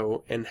this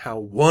show and how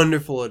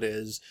wonderful it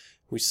is.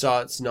 We saw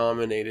it's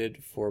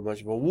nominated for a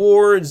bunch of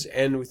awards,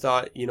 and we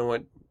thought,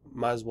 what,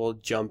 might as well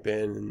jump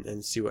in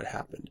and see what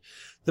happened.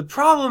 The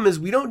problem is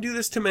we don't do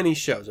this to many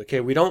shows,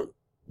 okay? We don't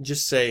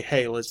just say,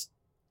 hey, let's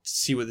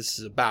see what this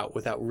is about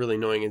without really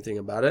knowing anything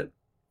about it.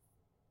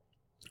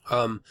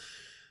 And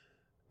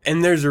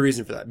there's a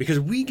reason for that, because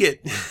we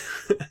get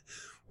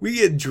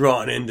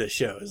drawn into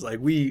shows. Like,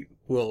 we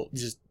will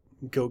just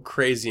go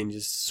crazy and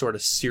just sort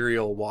of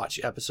serial watch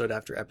episode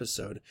after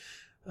episode,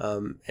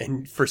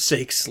 and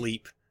forsake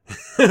sleep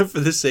for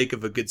the sake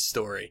of a good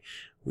story.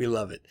 We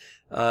love it.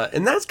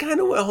 And that's kind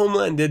of what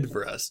Homeland did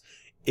for us.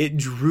 It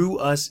drew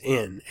us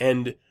in.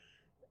 And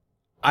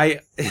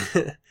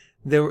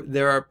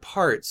there are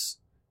parts,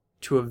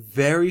 to a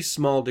very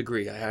small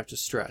degree, I have to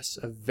stress,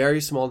 a very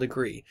small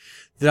degree,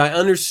 that I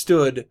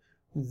understood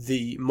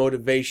the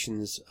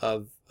motivations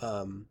of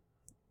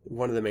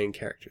one of the main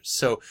characters.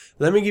 So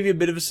let me give you a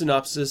bit of a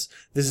synopsis.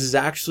 This is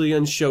actually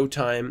on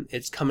Showtime.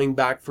 It's coming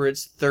back for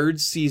its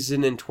third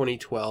season in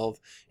 2012.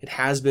 It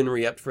has been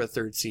re-upped for a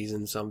third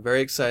season, so I'm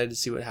very excited to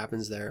see what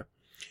happens there.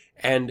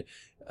 And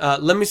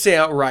let me say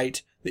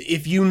outright,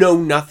 if you know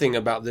nothing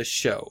about this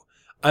show,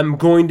 I'm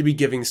going to be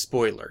giving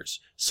spoilers.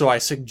 So I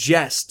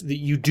suggest that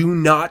you do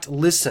not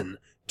listen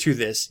to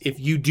this if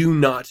you do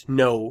not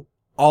know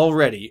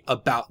already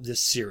about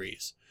this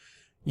series.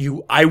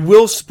 I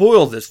will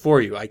spoil this for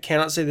you. I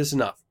cannot say this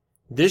enough.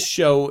 This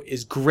show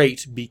is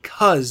great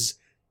because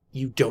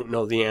you don't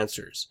know the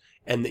answers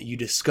and that you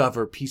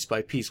discover piece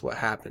by piece what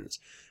happens.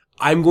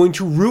 I'm going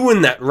to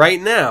ruin that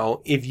right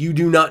now if you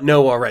do not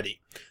know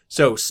already.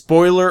 So,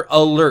 spoiler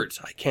alert.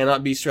 I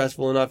cannot be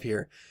stressful enough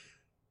here.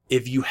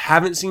 If you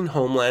haven't seen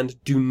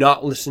Homeland, do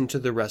not listen to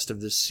the rest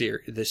of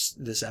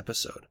this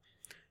episode.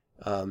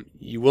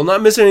 You will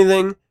not miss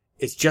anything.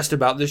 It's just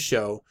about this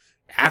show.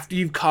 After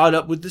you've caught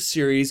up with the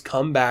series,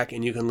 come back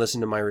and you can listen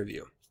to my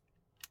review.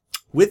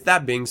 With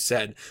that being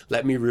said,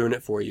 let me ruin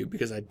it for you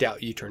because I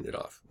doubt you turned it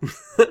off.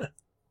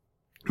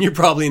 You're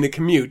probably in a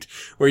commute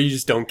where you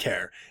just don't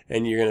care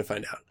and you're going to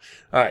find out.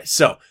 Alright,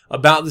 so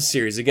about the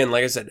series. Again,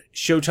 like I said,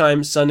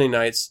 Showtime, Sunday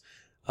nights.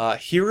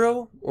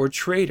 Hero or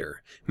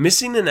traitor,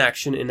 missing in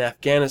action in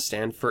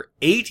Afghanistan for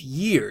 8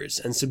 years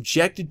and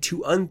subjected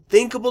to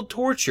unthinkable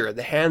torture at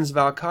the hands of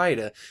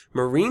Al-Qaeda,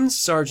 Marine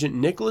Sergeant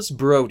Nicholas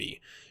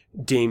Brody,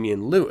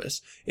 Damian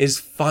Lewis, is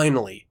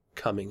finally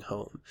coming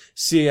home.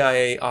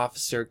 CIA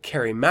officer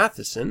Carrie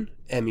Matheson,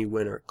 Emmy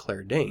winner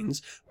Claire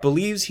Danes,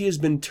 believes he has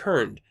been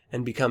turned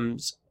and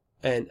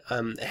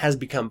has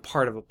become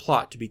part of a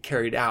plot to be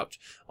carried out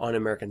on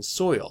American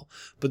soil.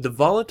 But the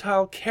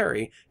volatile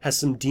Carrie has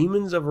some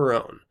demons of her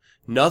own.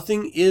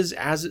 Nothing is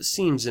as it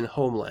seems in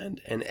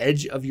Homeland, an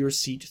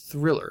edge-of-your-seat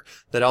thriller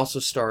that also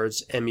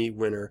stars Emmy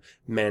winner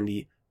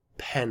Mandy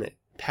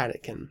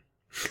Patinkin.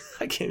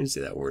 I can't even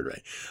say that word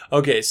right.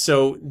 Okay,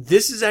 so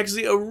this is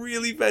actually a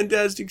really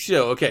fantastic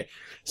show. Okay,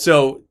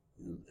 so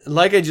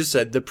like I just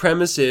said, the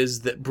premise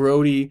is that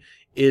Brody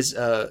is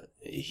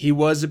he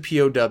was a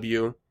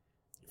POW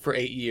for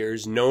 8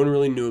 years. No one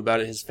really knew about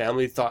it. His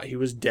family thought he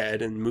was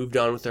dead and moved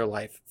on with their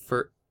life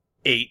for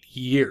 8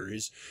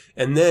 years.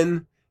 And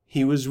then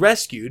he was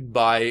rescued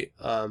by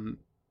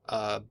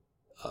a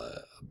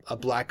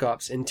Black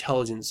Ops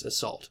intelligence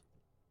assault.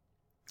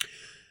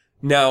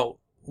 Now,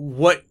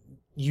 what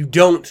you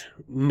don't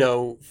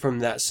know from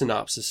that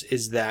synopsis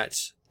is that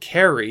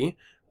Carrie,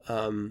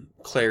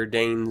 Claire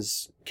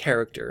Danes'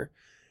 character,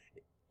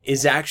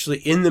 is actually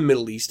in the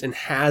Middle East and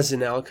has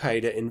an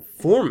Al-Qaeda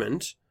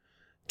informant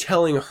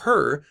telling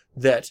her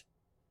that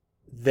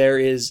there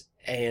is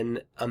an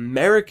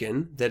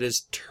American that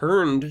has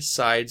turned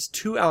sides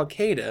to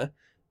Al-Qaeda.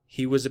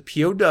 He was a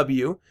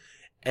POW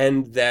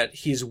and that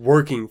he's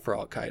working for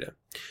Al-Qaeda.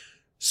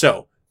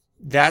 So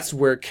that's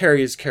where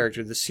Carrie's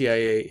character, the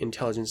CIA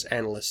intelligence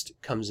analyst,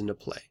 comes into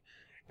play.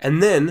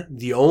 And then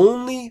the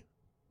only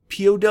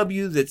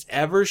POW that's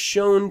ever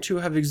shown to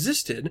have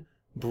existed,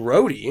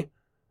 Brody,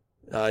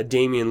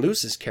 Damian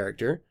Lewis's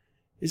character,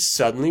 is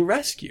suddenly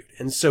rescued.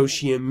 And so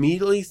she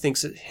immediately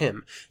thinks of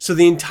him. So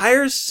the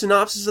entire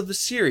synopsis of the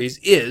series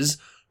is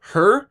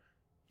her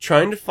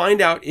trying to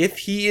find out if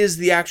he is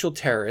the actual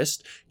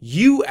terrorist,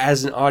 you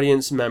as an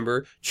audience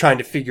member trying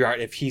to figure out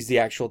if he's the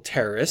actual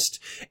terrorist,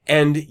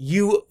 and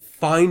you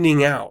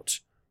finding out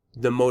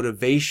the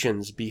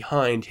motivations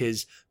behind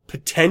his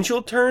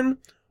potential turn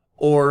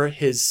or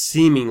his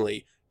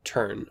seemingly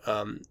turn.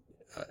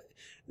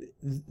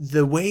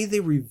 The way they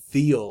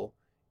reveal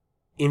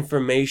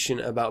information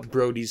about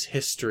Brody's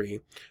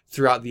history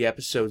throughout the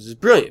episodes is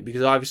brilliant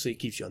because obviously it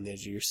keeps you on the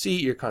edge of your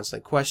seat. You're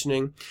constantly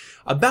questioning.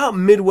 About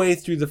midway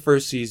through the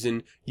first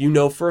season, you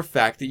know for a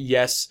fact that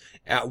yes,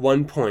 at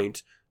one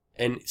point,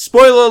 and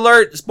spoiler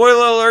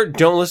alert,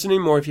 don't listen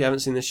anymore if you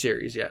haven't seen the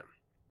series yet.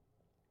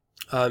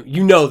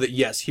 You know that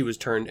yes, he was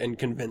turned and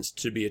convinced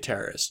to be a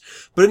terrorist,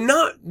 but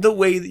not the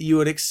way that you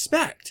would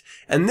expect.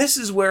 And this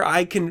is where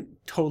I can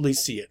totally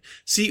see it.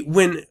 See,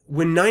 when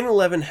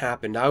 9/11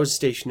 happened, I was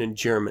stationed in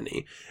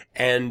Germany,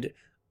 and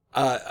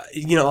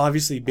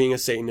obviously being a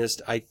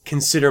Satanist, I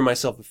consider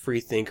myself a free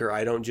thinker.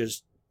 I don't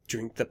just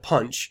drink the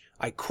punch.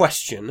 I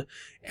question.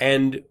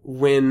 And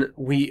when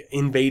we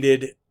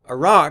invaded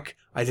Iraq,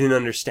 I didn't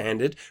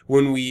understand it.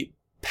 When we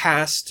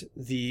passed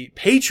the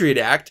Patriot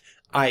Act,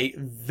 I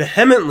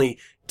vehemently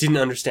didn't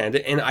understand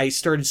it, and I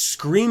started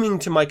screaming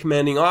to my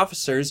commanding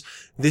officers,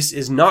 this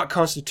is not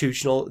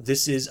constitutional,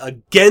 this is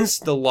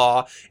against the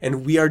law,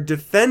 and we are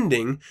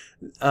defending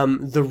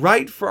the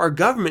right for our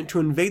government to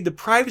invade the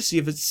privacy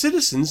of its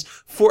citizens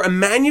for a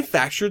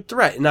manufactured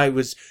threat. And I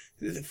was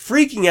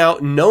freaking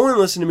out. No one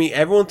listened to me.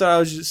 Everyone thought I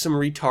was just some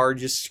retard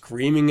just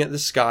screaming at the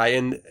sky.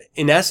 And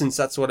in essence,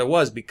 that's what it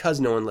was, because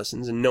no one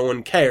listens and no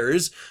one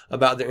cares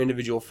about their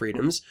individual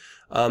freedoms.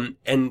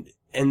 And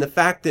the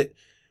fact that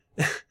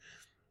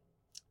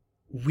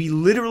we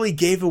literally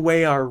gave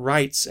away our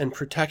rights and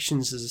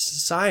protections as a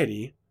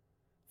society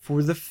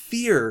for the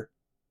fear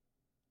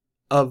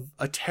of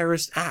a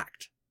terrorist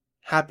act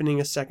happening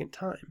a second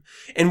time.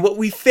 And what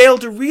we fail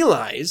to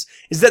realize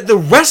is that the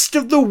rest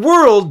of the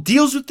world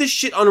deals with this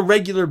shit on a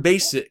regular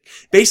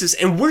basis,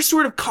 and we're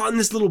sort of caught in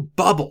this little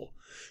bubble.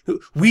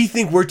 We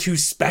think we're too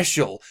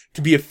special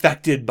to be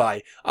affected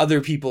by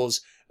other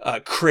people's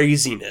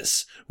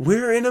craziness.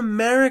 We're in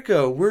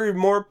America. We're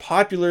more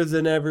popular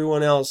than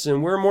everyone else,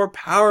 and we're more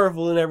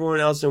powerful than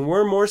everyone else, and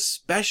we're more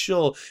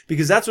special,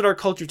 because that's what our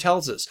culture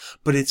tells us.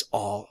 But it's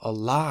all a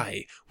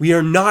lie. We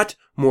are not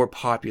more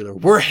popular.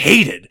 We're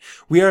hated.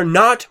 We are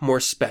not more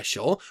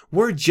special.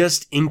 We're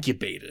just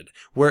incubated.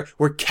 We're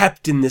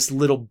kept in this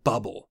little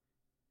bubble.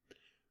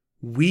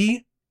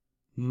 We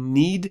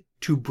need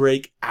to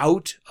break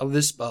out of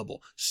this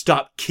bubble.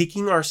 Stop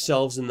kicking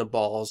ourselves in the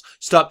balls.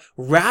 Stop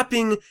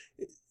wrapping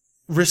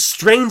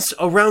restraints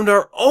around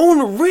our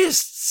own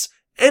wrists.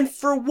 And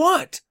for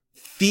what?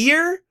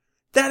 Fear?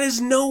 That is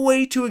no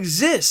way to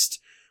exist.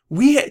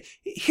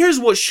 Here's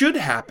what should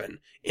happen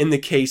in the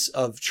case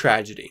of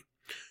tragedy.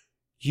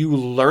 You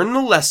learn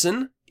the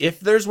lesson, if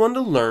there's one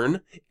to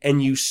learn,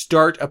 and you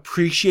start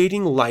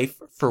appreciating life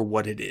for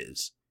what it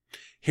is.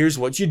 Here's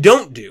what you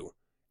don't do.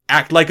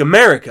 Act like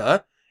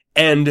America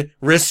and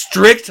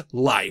restrict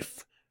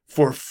life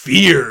for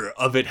fear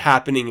of it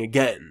happening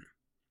again.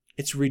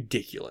 It's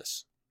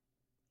ridiculous.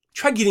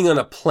 Try getting on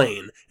a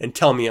plane and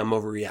tell me I'm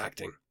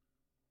overreacting.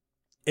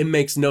 It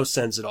makes no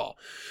sense at all.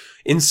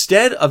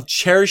 Instead of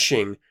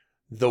cherishing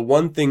the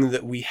one thing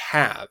that we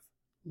have,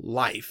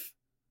 life,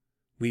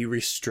 we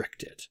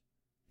restrict it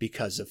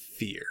because of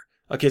fear.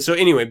 Okay, so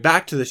anyway,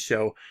 back to the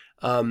show.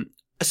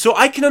 So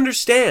I can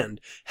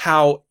understand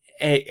how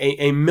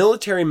a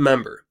military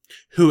member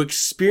who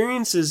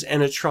experiences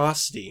an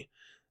atrocity,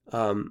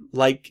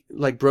 like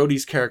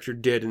Brody's character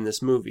did in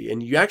this movie,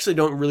 and you actually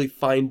don't really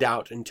find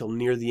out until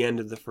near the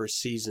end of the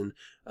first season,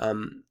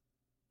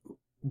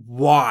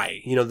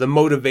 why, the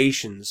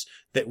motivations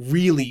that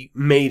really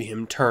made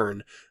him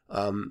turn,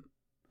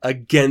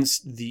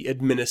 against the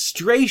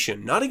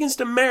administration, not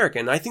against America.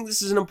 And I think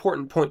this is an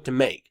important point to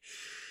make.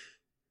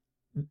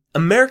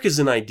 America is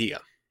an idea.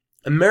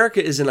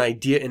 America is an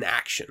idea in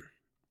action.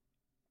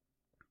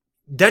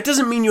 That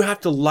doesn't mean you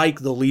have to like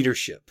the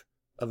leadership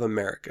of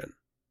American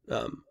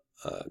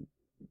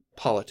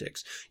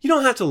politics. You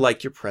don't have to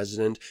like your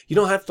president. You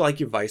don't have to like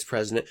your vice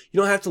president. You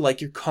don't have to like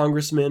your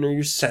congressmen or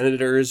your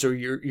senators or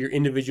your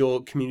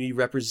individual community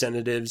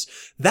representatives.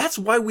 That's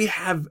why we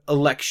have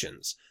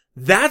elections.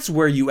 That's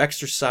where you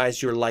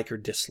exercise your like or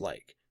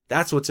dislike.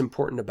 That's what's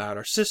important about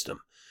our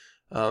system.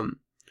 But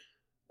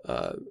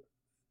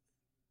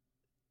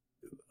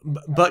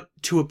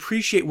to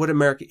appreciate what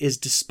America is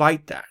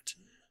despite that,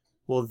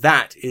 well,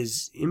 that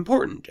is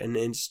important and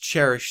it's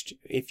cherished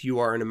if you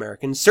are an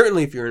American.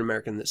 Certainly if you're an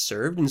American that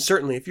served, and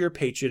certainly if you're a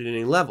patriot at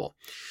any level.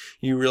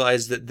 You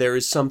realize that there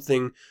is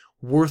something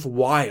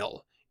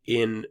worthwhile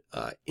in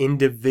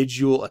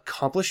individual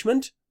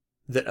accomplishment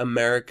that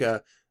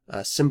America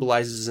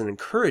symbolizes and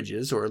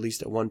encourages, or at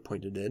least at one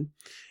point it did,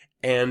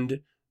 and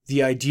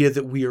the idea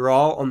that we are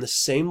all on the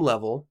same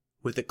level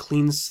with a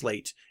clean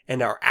slate,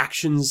 and our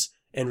actions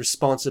and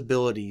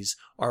responsibilities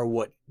are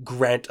what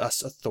grant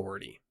us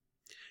authority.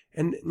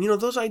 And,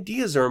 those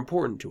ideas are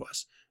important to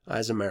us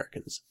as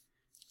Americans.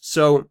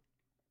 So,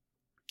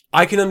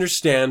 I can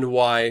understand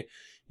why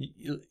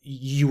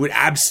you would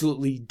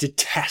absolutely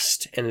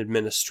detest an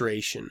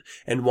administration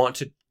and want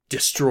to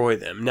destroy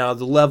them. Now,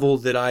 the level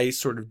that I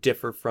sort of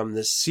differ from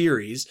this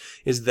series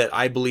is that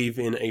I believe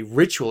in a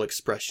ritual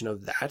expression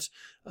of that,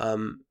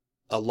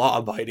 a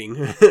law-abiding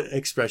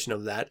expression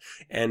of that,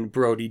 and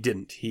Brody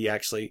didn't. He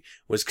actually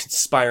was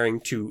conspiring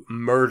to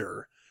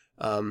murder.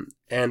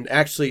 And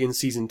actually in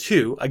season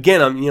 2,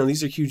 again,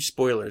 these are huge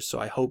spoilers, so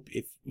I hope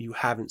if you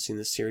haven't seen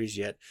this series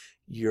yet,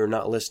 you're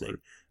not listening.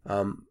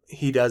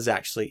 He does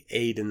actually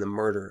aid in the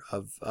murder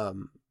of,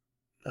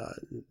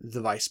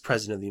 the Vice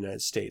President of the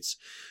United States.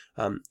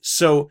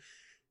 So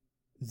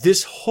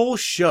this whole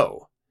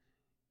show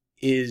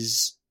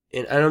is,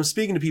 and I'm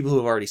speaking to people who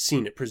have already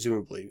seen it,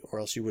 presumably, or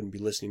else you wouldn't be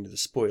listening to the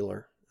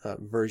spoiler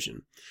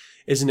version,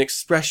 is an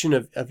expression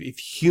of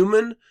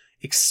human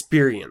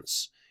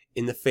experience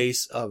in the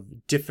face of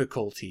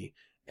difficulty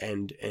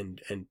and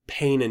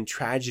pain and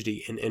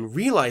tragedy, and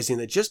realizing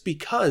that just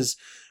because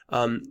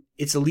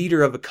it's a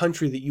leader of a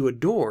country that you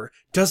adore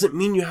doesn't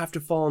mean you have to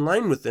fall in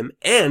line with them,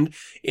 and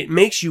it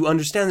makes you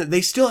understand that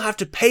they still have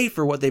to pay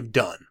for what they've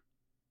done.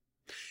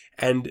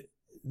 And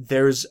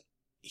there's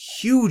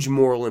huge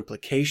moral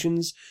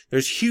implications.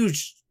 There's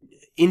huge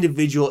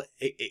individual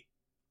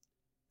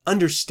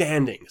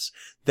understandings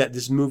that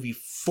this movie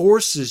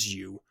forces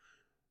you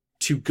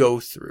to go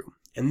through.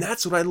 And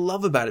that's what I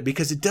love about it,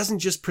 because it doesn't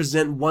just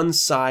present one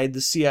side,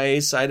 the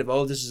CIA side of,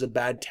 oh, this is a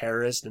bad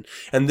terrorist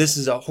and this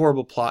is a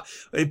horrible plot.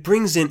 It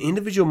brings in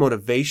individual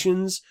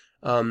motivations,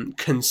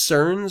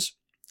 concerns,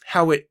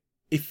 how it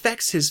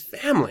affects his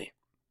family,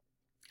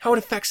 how it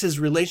affects his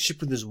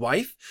relationship with his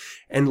wife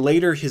and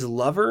later his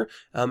lover,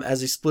 as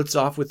he splits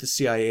off with the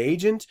CIA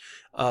agent,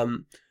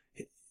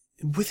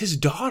 with his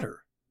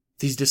daughter,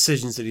 these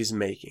decisions that he's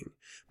making.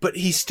 But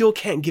he still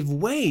can't give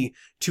way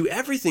to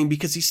everything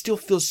because he still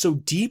feels so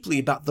deeply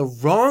about the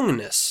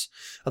wrongness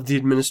of the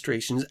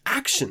administration's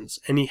actions.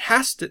 And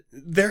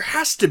there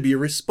has to be a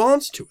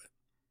response to it.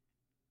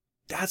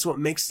 That's what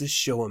makes this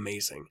show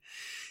amazing.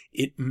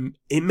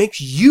 It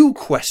makes you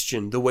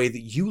question the way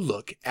that you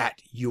look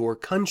at your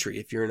country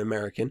if you're an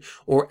American,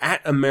 or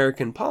at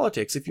American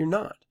politics if you're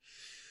not.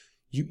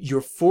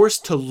 You're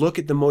forced to look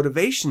at the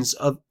motivations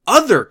of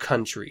other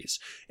countries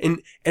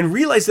and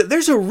realize that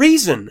there's a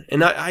reason.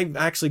 And I've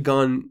actually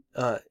gone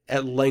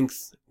at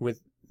length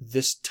with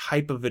this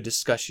type of a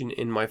discussion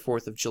in my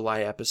 4th of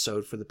July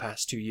episode for the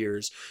past 2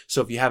 years.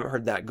 So if you haven't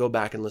heard that, go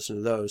back and listen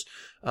to those.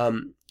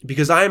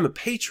 Because I am a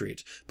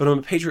patriot, but I'm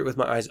a patriot with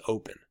my eyes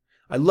open.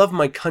 I love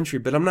my country,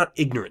 but I'm not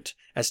ignorant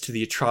as to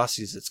the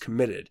atrocities it's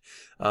committed.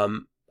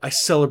 I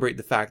celebrate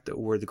the fact that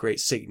we're the great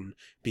Satan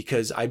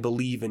because I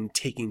believe in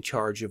taking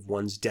charge of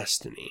one's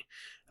destiny.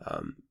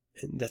 And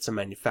that's a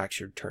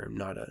manufactured term,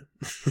 not a,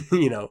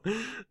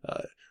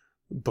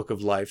 book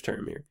of life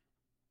term here.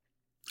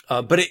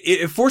 But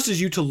it forces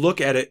you to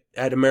look at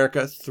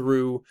America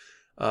through,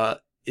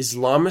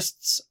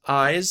 Islamists'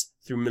 eyes,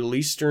 through Middle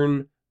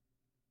Eastern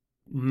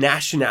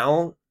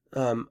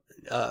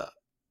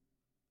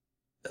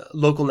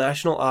local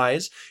national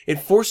eyes. It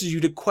forces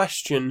you to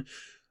question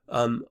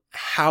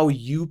how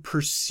you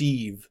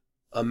perceive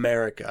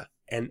America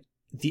and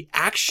the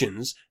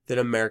actions that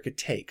America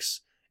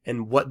takes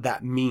and what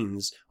that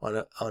means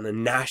on a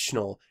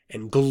national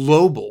and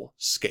global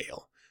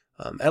scale.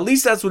 At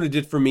least that's what it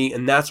did for me,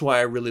 and that's why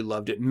I really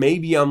loved it.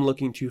 Maybe I'm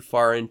looking too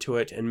far into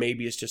it, and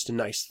maybe it's just a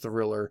nice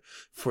thriller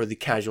for the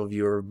casual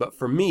viewer, but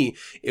for me,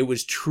 it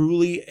was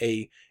truly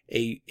a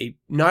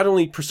not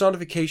only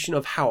personification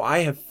of how I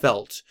have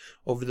felt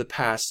over the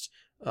past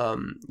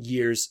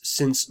years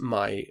since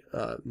my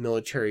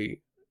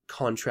military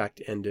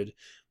contract ended,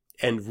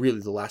 and really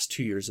the last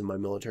 2 years of my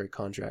military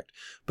contract,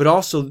 but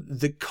also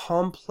the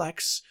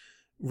complex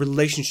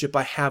relationship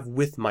I have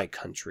with my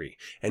country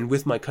and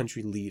with my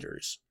country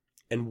leaders,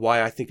 and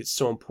why I think it's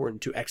so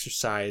important to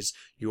exercise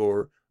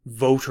your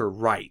voter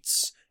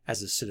rights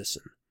as a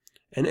citizen,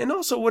 and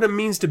also what it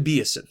means to be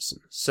a citizen.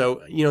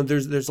 So,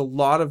 there's a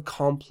lot of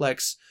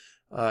complex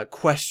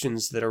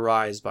questions that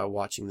arise by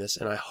watching this,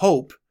 and I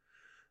hope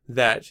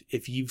that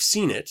if you've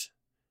seen it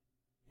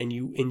and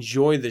you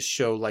enjoy this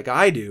show like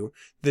I do,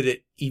 that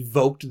it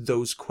evoked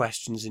those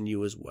questions in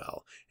you as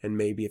well. And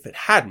maybe if it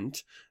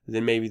hadn't,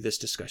 then maybe this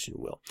discussion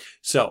will.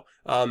 So,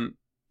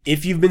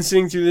 if you've been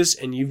sitting through this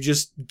and you've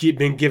just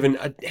been given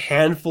a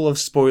handful of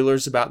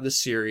spoilers about the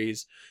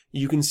series,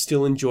 you can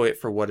still enjoy it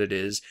for what it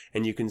is,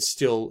 and you can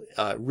still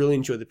really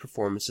enjoy the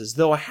performances.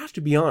 Though I have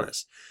to be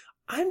honest,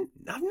 I've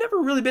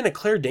never really been a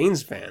Claire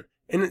Danes fan,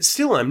 and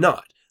still I'm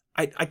not.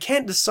 I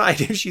can't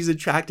decide if she's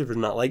attractive or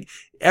not. Like,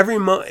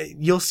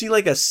 you'll see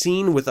like a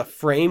scene with a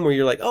frame where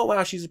you're like, oh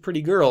wow, she's a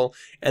pretty girl,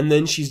 and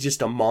then she's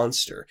just a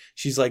monster.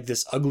 She's like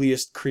this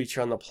ugliest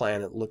creature on the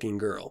planet looking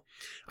girl.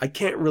 I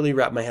can't really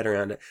wrap my head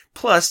around it.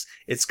 Plus,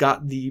 it's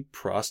got the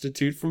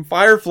prostitute from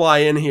Firefly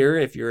in here,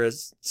 if you're a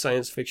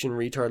science fiction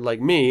retard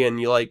like me,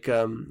 and you like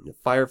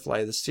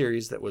Firefly, the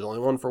series that was only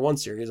one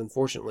series,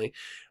 unfortunately.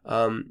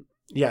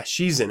 Yeah,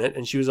 she's in it,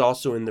 and she was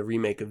also in the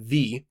remake of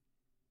V.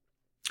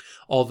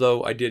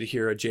 Although I did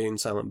hear a Jay and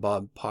Silent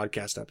Bob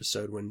podcast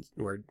episode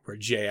where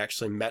Jay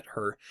actually met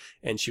her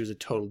and she was a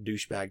total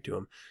douchebag to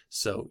him.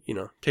 So,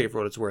 take it for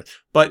what it's worth.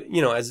 But,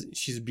 as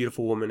she's a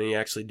beautiful woman, and you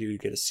actually do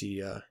get to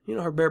see,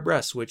 her bare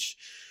breasts, which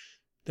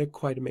they're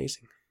quite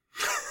amazing.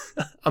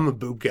 I'm a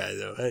boob guy,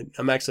 though.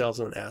 I'm actually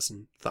also an ass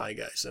and thigh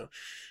guy, so,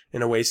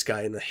 and a waist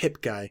guy and a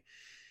hip guy.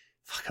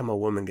 Fuck, I'm a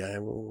woman guy.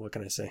 What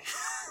can I say?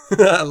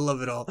 I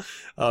love it all.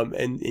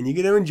 And you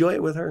get to enjoy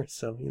it with her.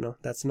 So,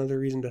 that's another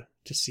reason to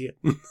see it.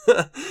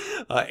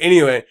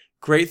 Anyway,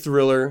 great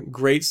thriller,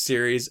 great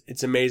series.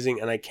 It's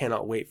amazing, and I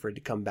cannot wait for it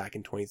to come back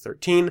in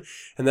 2013.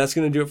 And that's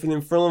going to do it for the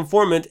Infernal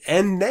Informant.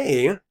 And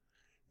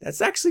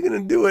that's actually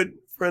going to do it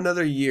for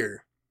another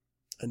year.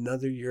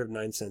 Another year of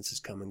 9 Cents has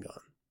come and gone.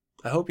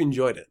 I hope you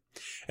enjoyed it.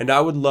 And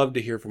I would love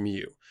to hear from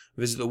you.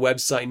 Visit the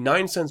website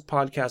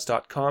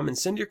 9centspodcast.com and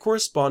send your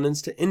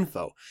correspondence to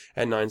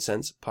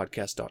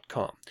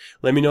info@9centspodcast.com.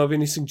 Let me know of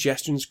any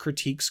suggestions,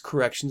 critiques,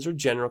 corrections, or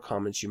general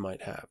comments you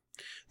might have.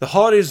 The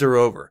holidays are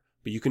over,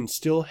 but you can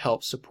still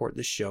help support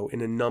the show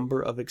in a number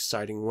of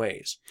exciting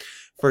ways.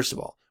 First of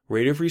all,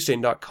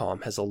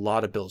 RadioFreeSatan.com has a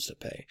lot of bills to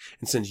pay,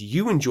 and since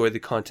you enjoy the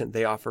content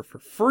they offer for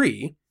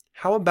free,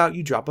 how about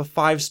you drop a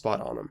 5-spot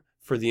on them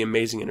for the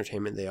amazing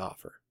entertainment they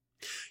offer?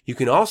 You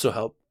can also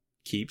help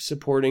keep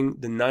supporting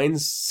the 9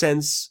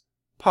 Cents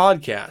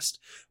podcast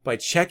by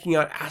checking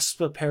out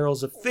Asp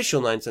Apparel's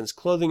official 9 Cents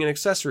clothing and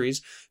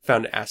accessories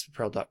found at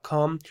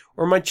aspapparel.com,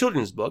 or my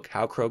children's book,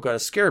 How Crow Got a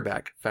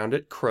Scareback, found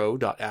at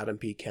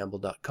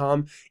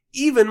crow.adampcampbell.com.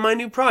 Even my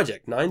new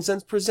project, 9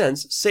 Cents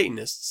Presents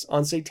Satanists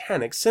on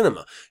Satanic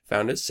Cinema,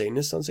 found at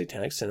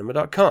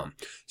satanists-on-sataniccinema.com.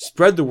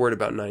 Spread the word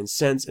about 9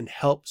 Cents and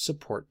help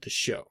support the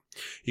show.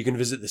 You can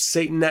visit the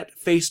Satanet,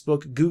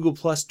 Facebook, Google+,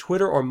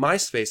 Twitter, or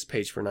MySpace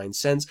page for 9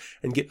 Cents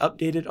and get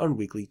updated on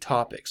weekly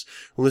topics.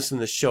 Listen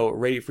to the show at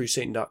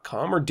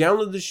RadioFreeSatan.com or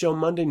download the show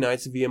Monday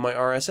nights via my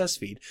RSS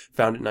feed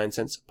found at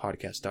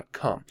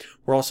 9centspodcast.com.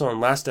 We're also on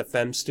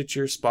Last.fm,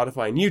 Stitcher,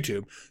 Spotify, and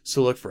YouTube,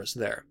 so look for us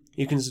there.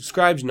 You can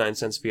subscribe to 9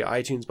 Cents via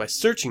iTunes by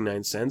searching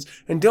 9 Cents,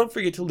 and don't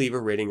forget to leave a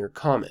rating or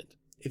comment.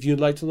 If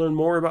you'd like to learn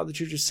more about the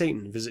Church of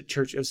Satan, visit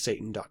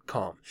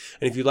churchofsatan.com.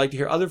 And if you'd like to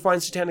hear other fine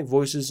satanic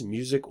voices,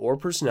 music, or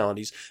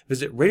personalities,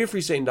 visit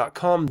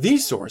RadioFreeSatan.com, the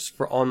source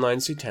for online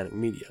satanic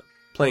media.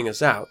 Playing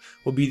us out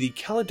will be the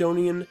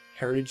Caledonian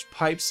Heritage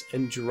Pipes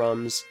and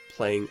Drums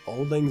playing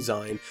Auld Lang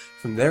Syne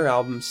from their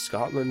album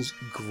Scotland's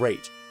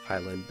Great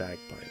Highland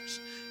Bagpipes.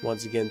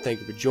 Once again, thank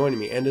you for joining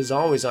me, and as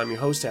always, I'm your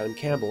host, Adam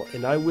Campbell,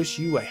 and I wish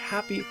you a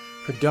happy,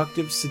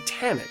 productive,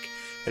 satanic,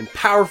 and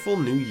powerful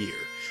new year.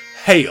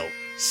 Hail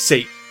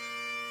Satan!